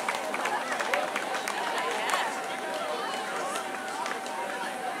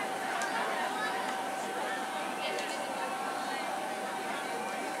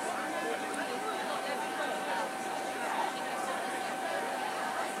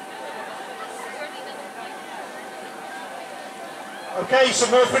 Okay,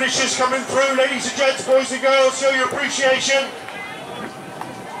 some more finishes coming through, ladies and gents, boys and girls, show your appreciation.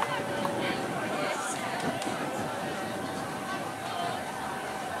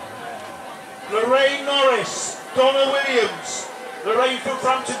 Lorraine Norris, Donna Williams, Lorraine from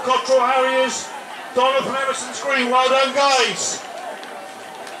Frampton Cottrell Harriers, Donna from Emerson's Green, well done guys.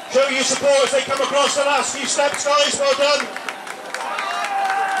 Show your support as they come across the last few steps guys, well done.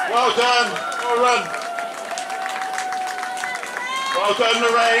 Well done, well run. Well done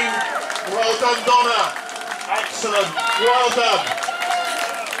Lorraine, well done Donna, excellent, well done,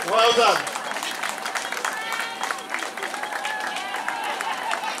 well done.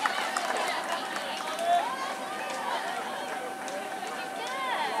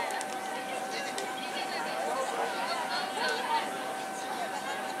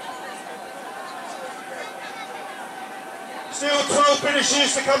 Still 12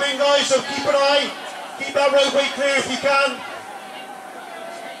 finishes to come in guys, so keep an eye, keep that roadway clear if you can.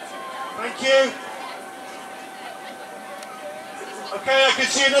 Thank you. Okay, I can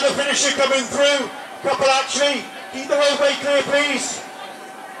see another finisher coming through. Couple actually. Keep the roadway clear, please.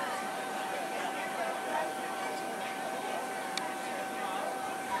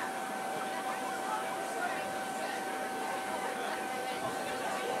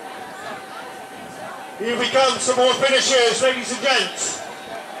 Here we come, some more finishers, ladies and gents.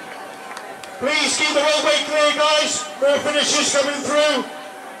 Please keep the roadway clear, guys. More finishers coming through.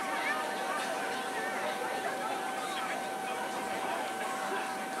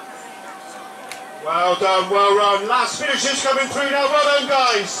 Well done, well run. Last finishers coming through now. Well done,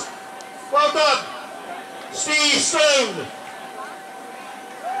 guys. Well done. Steve Stone.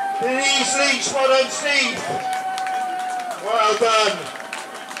 Denise Leach. Well done, Steve. Well done.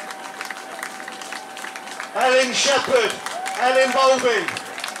 Helen Shepherd. Helen Bowlby.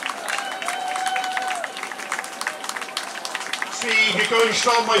 Steve, you're going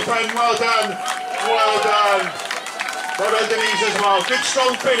strong, my friend. Well done. Well done. Well done, Denise, as well. Good,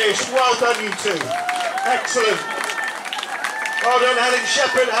 strong finish. Well done, you two. Excellent. Well done, Helen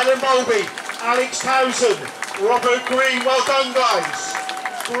Shepherd, Helen Bowlby, Alex Townsend, Robert Green. Well done, guys.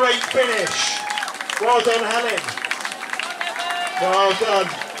 Great finish. Well done, Helen. Well done.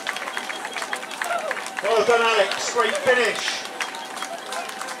 Well done, Alex. Great finish.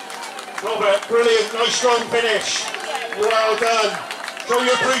 Robert, brilliant. Nice, strong finish. Well done. Show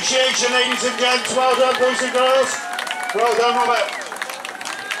your appreciation, ladies and gents. Well done, boys and girls. Well done, Robert.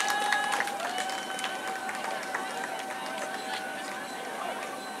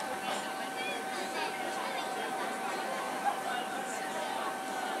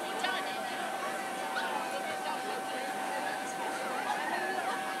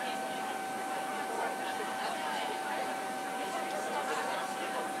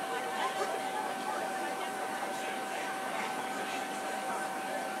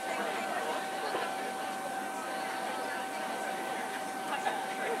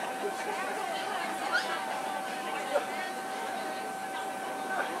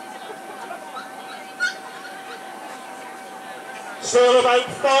 Still about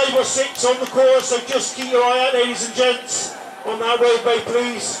 5 or 6 on the course, so just keep your eye out, ladies and gents, on that roadway,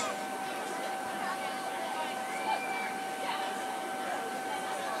 please.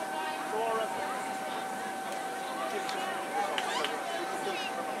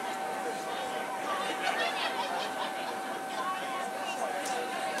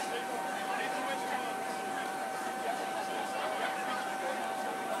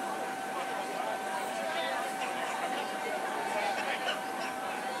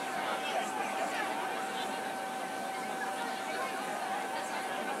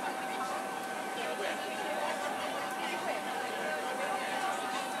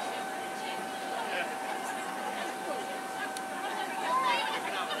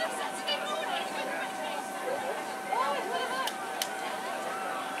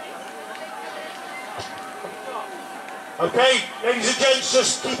 Okay, ladies and gents,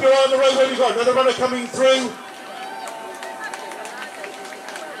 just keep your eye on the roadway. We've got another runner coming through.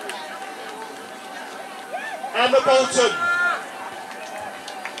 Emma Bolton.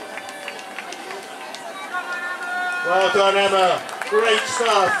 Well done, Emma. Great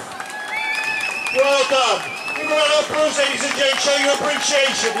stuff. Well done. Give her a round of applause, ladies and gentlemen. Show your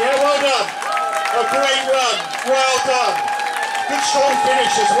appreciation. Yeah, well done. A great run. Well done. Good strong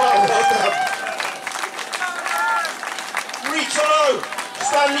finish as well. Well done. Rita Lowe,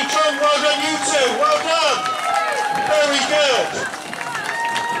 Stanley Chung, well done you two. Well done. Very good.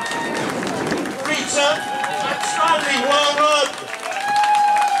 Rita and Stanley, well done.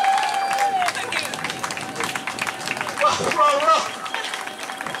 Well done.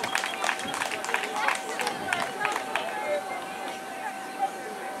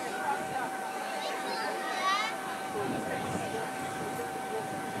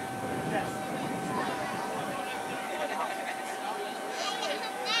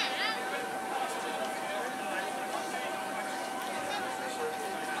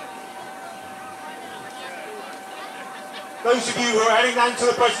 Those of you who are heading down to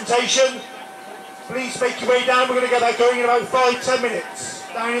the presentation, please make your way down. We're going to get that going in about 5-10 minutes,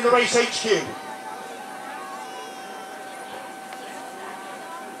 down in the race HQ.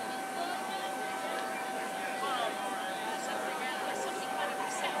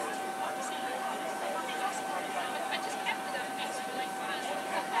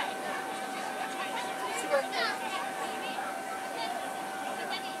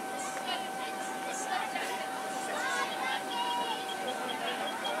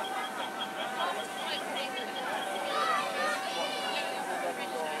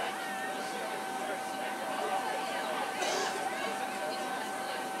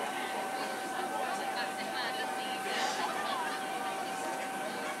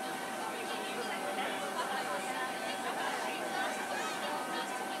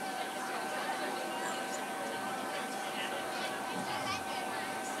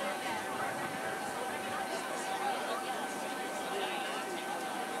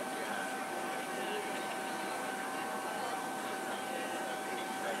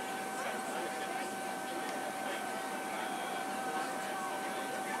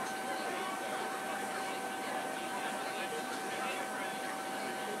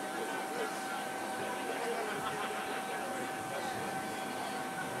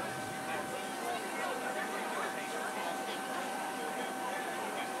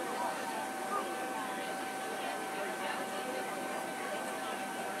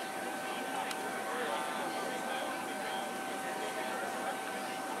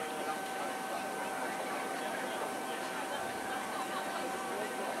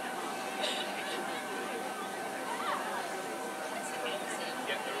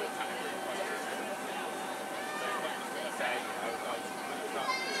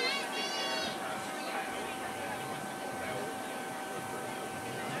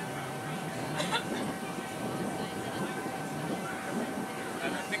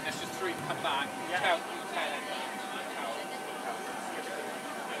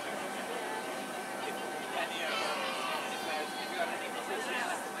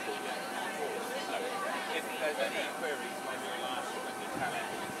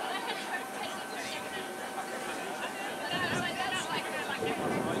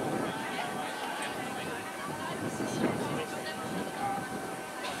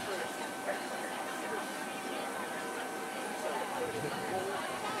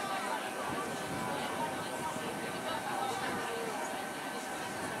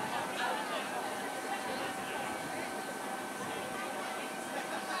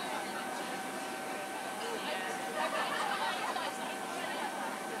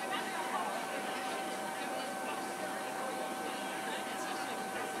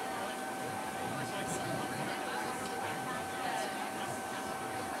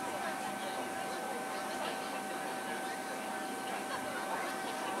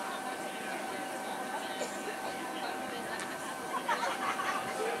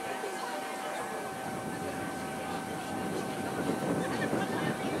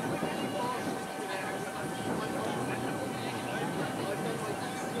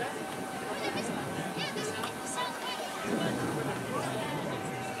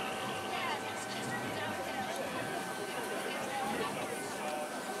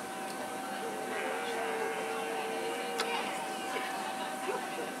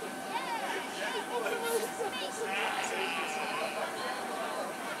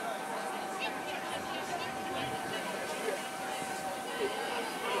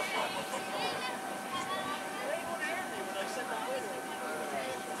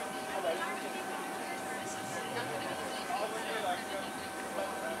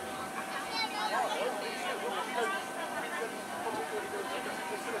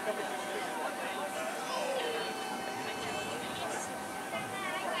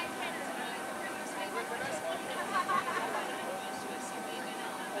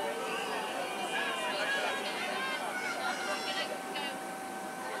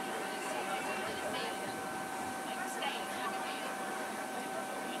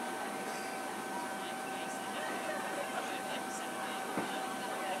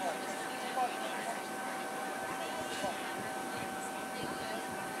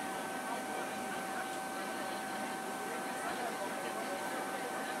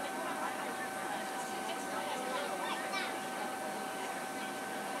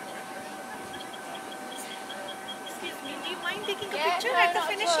 Excuse me, do you mind taking a picture at the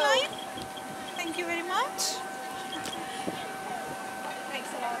finish line? Thank you very much. Thanks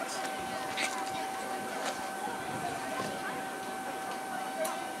a lot.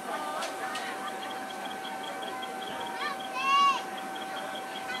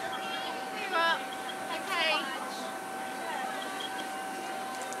 Okay.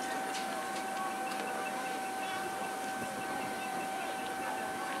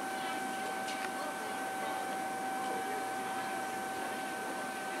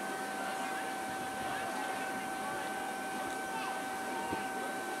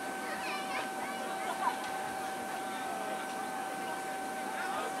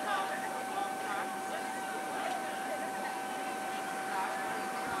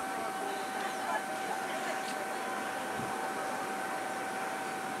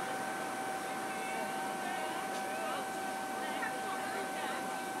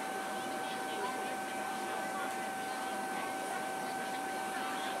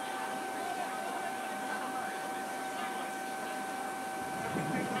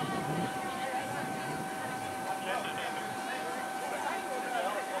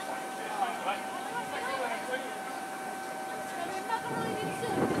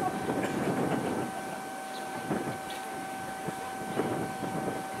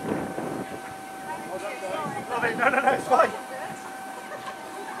 No, it's fine.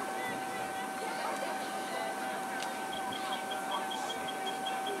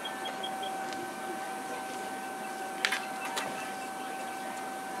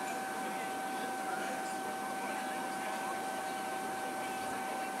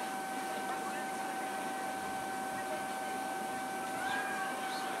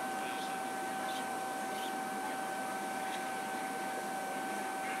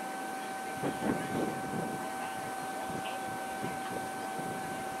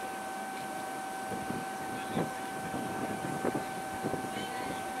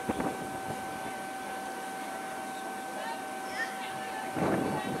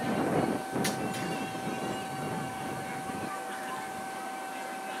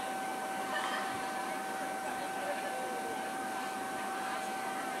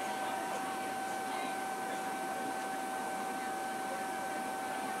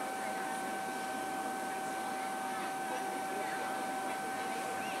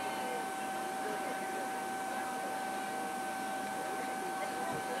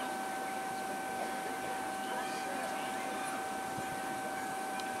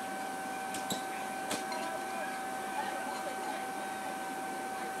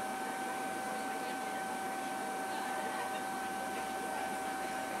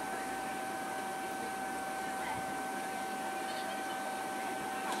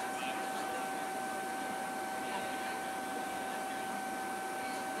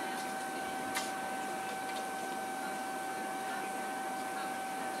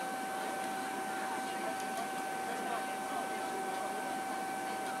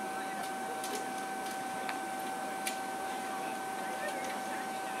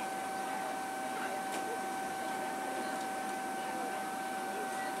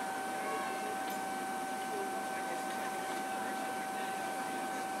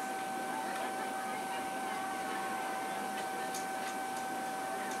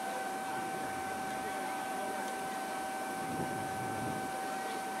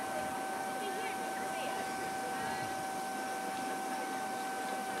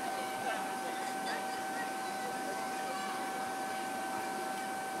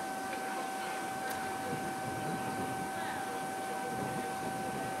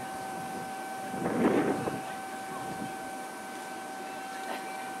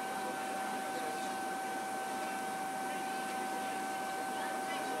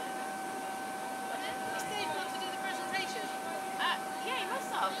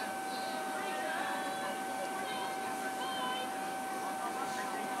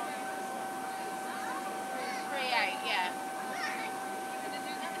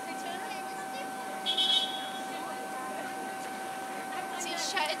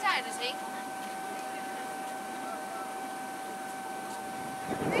 Shut it down, is he?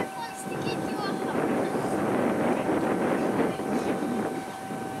 Who wants to give you a hug?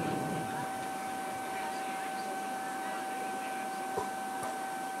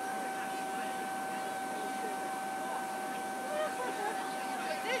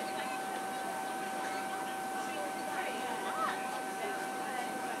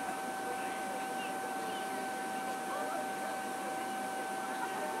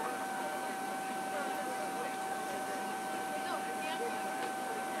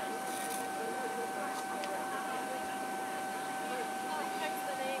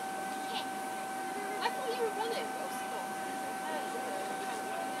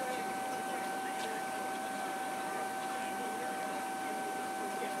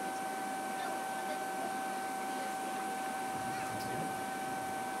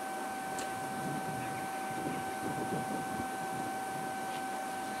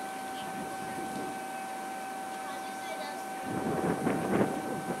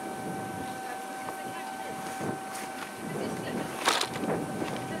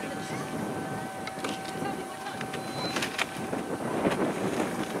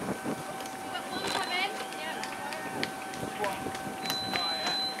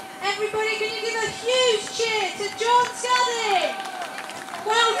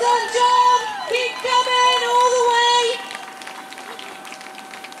 done, John. Keep coming all the way.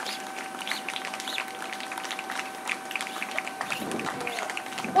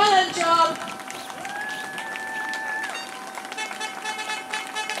 Well done, John.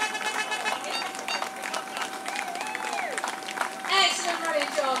 Excellent running,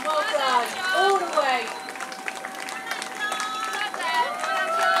 John. Well done. All the way.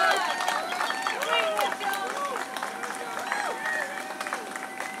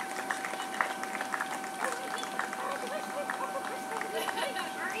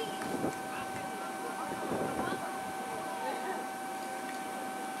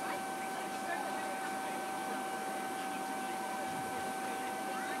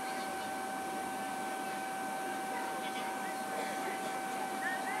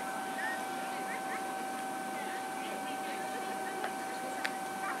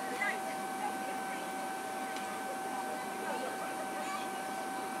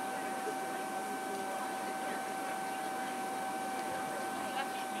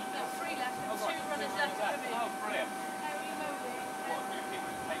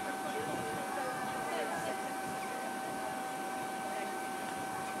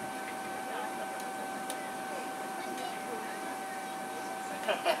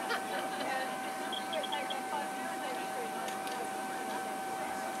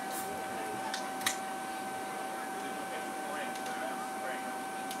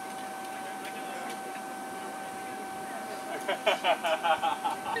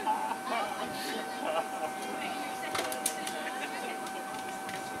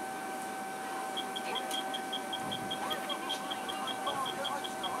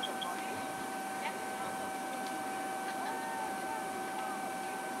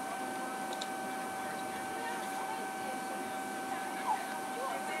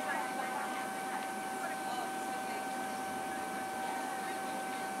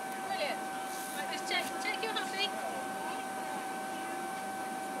 Check you're happy.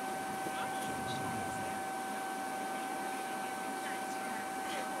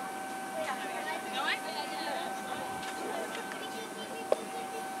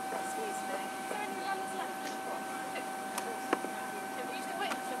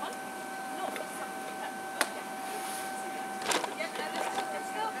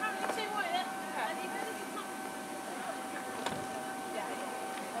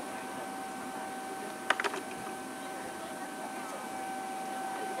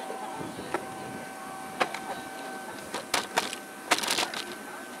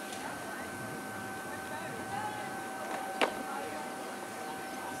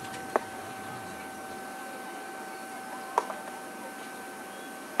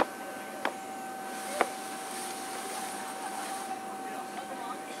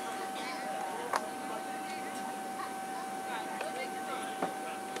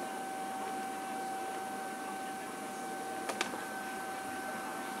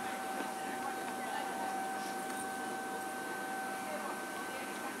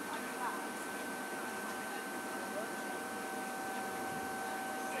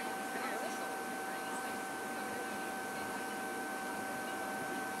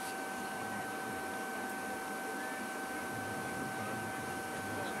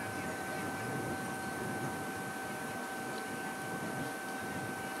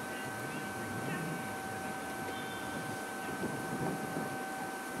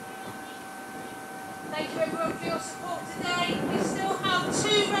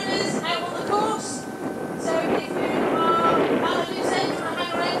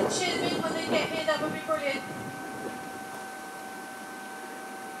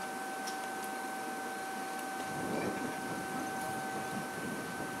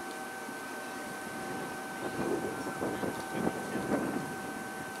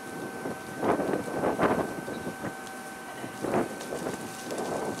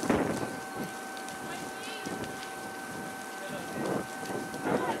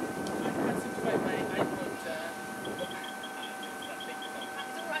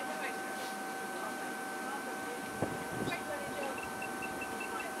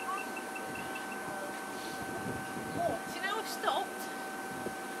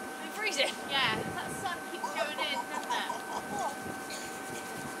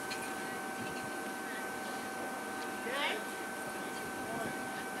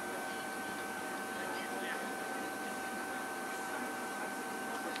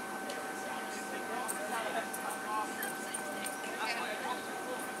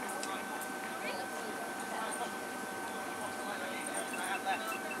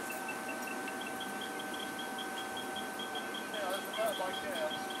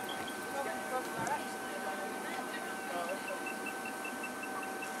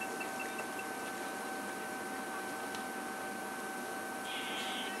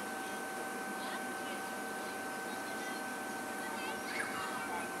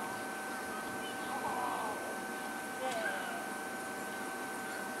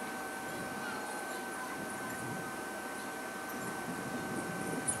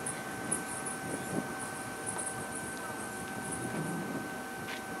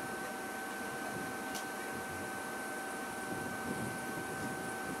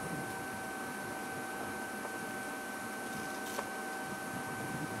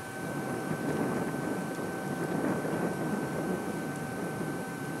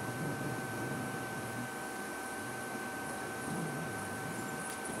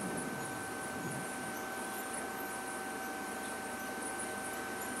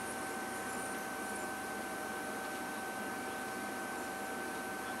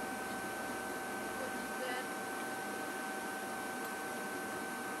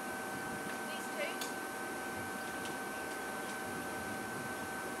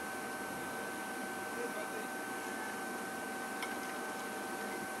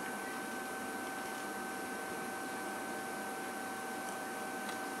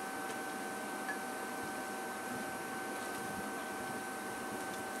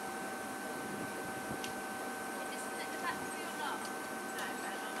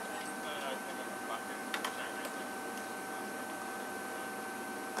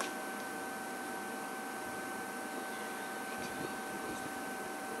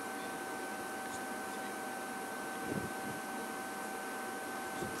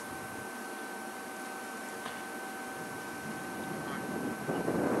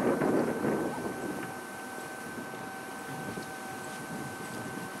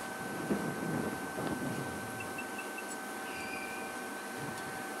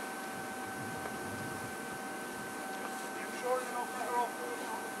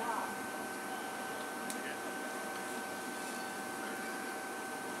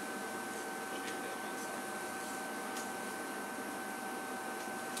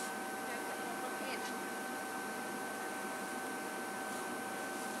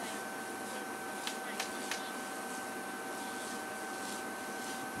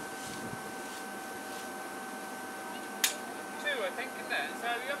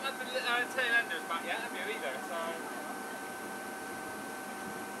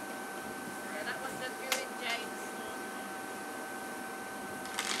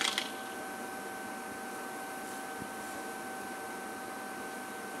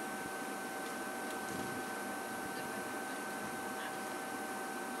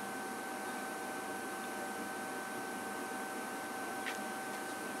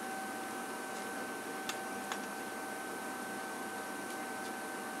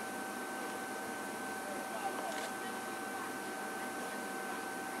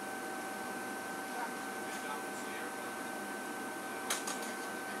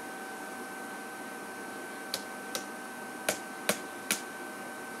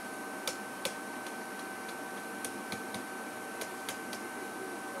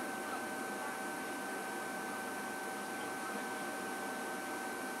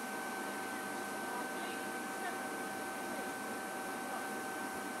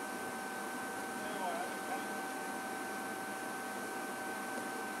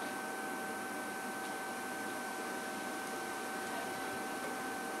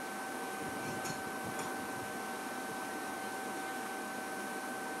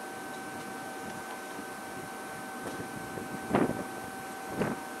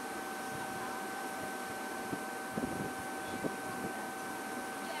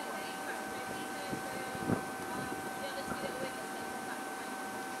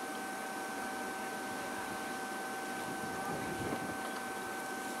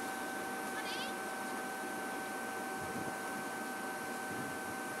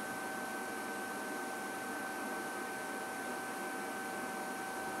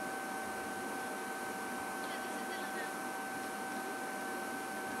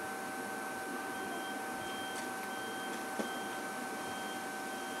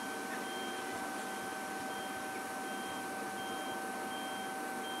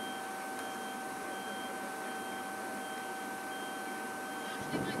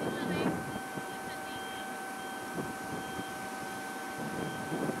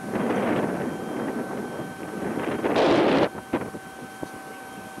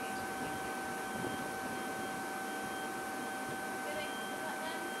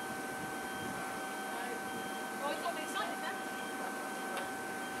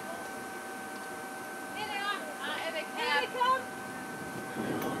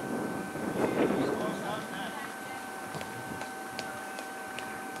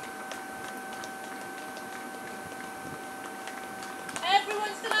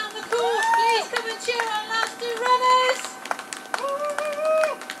 Everyone still out on the course. Please come and cheer our last two runners.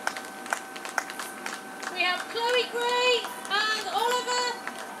 We have Chloe Gray and Oliver.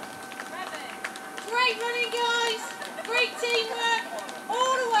 Great running, guys. Great teamwork.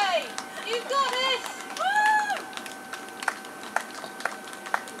 All the way. You've got this. Woo!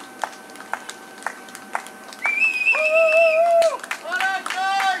 Well done,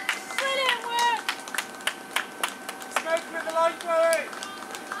 guys! Brilliant work. Smoke with the light, Chloe!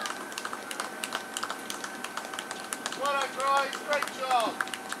 Well done, guys. Great job.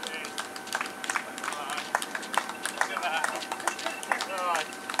 Alright.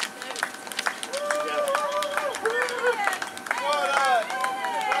 Well done.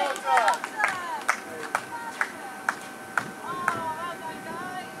 Well done.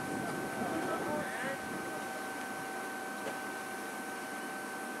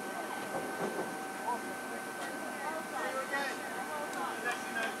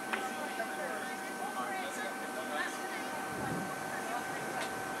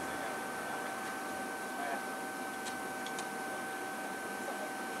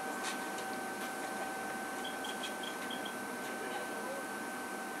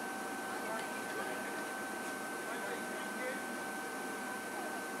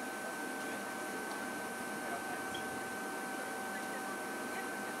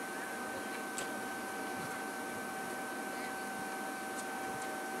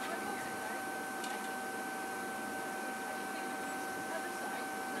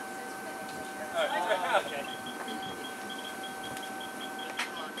 Okay.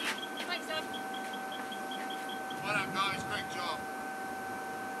 Thanks, Dad. Well done, guys. Great job.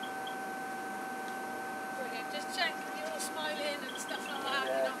 Brilliant. Just check you're all smiling and stuff like that.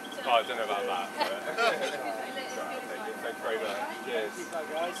 Yeah. You're not, Oh, I don't know about that. But thanks very much. Cheers.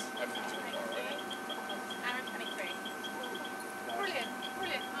 guys. Aaron, 23. Brilliant,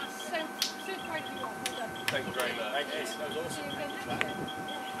 brilliant. I'm so proud of you all. Well done. Thank you very much. Thank you. That was awesome. See you again next year.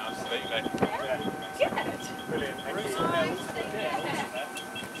 Absolutely. Good. Brilliant. Thank you. Bye. Take care.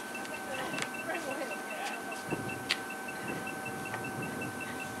 Very well.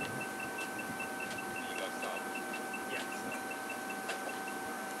 You guys start. Yes.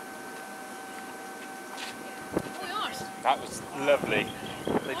 Oh, yours. That was lovely.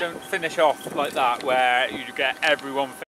 They don't finish off like that where you get everyone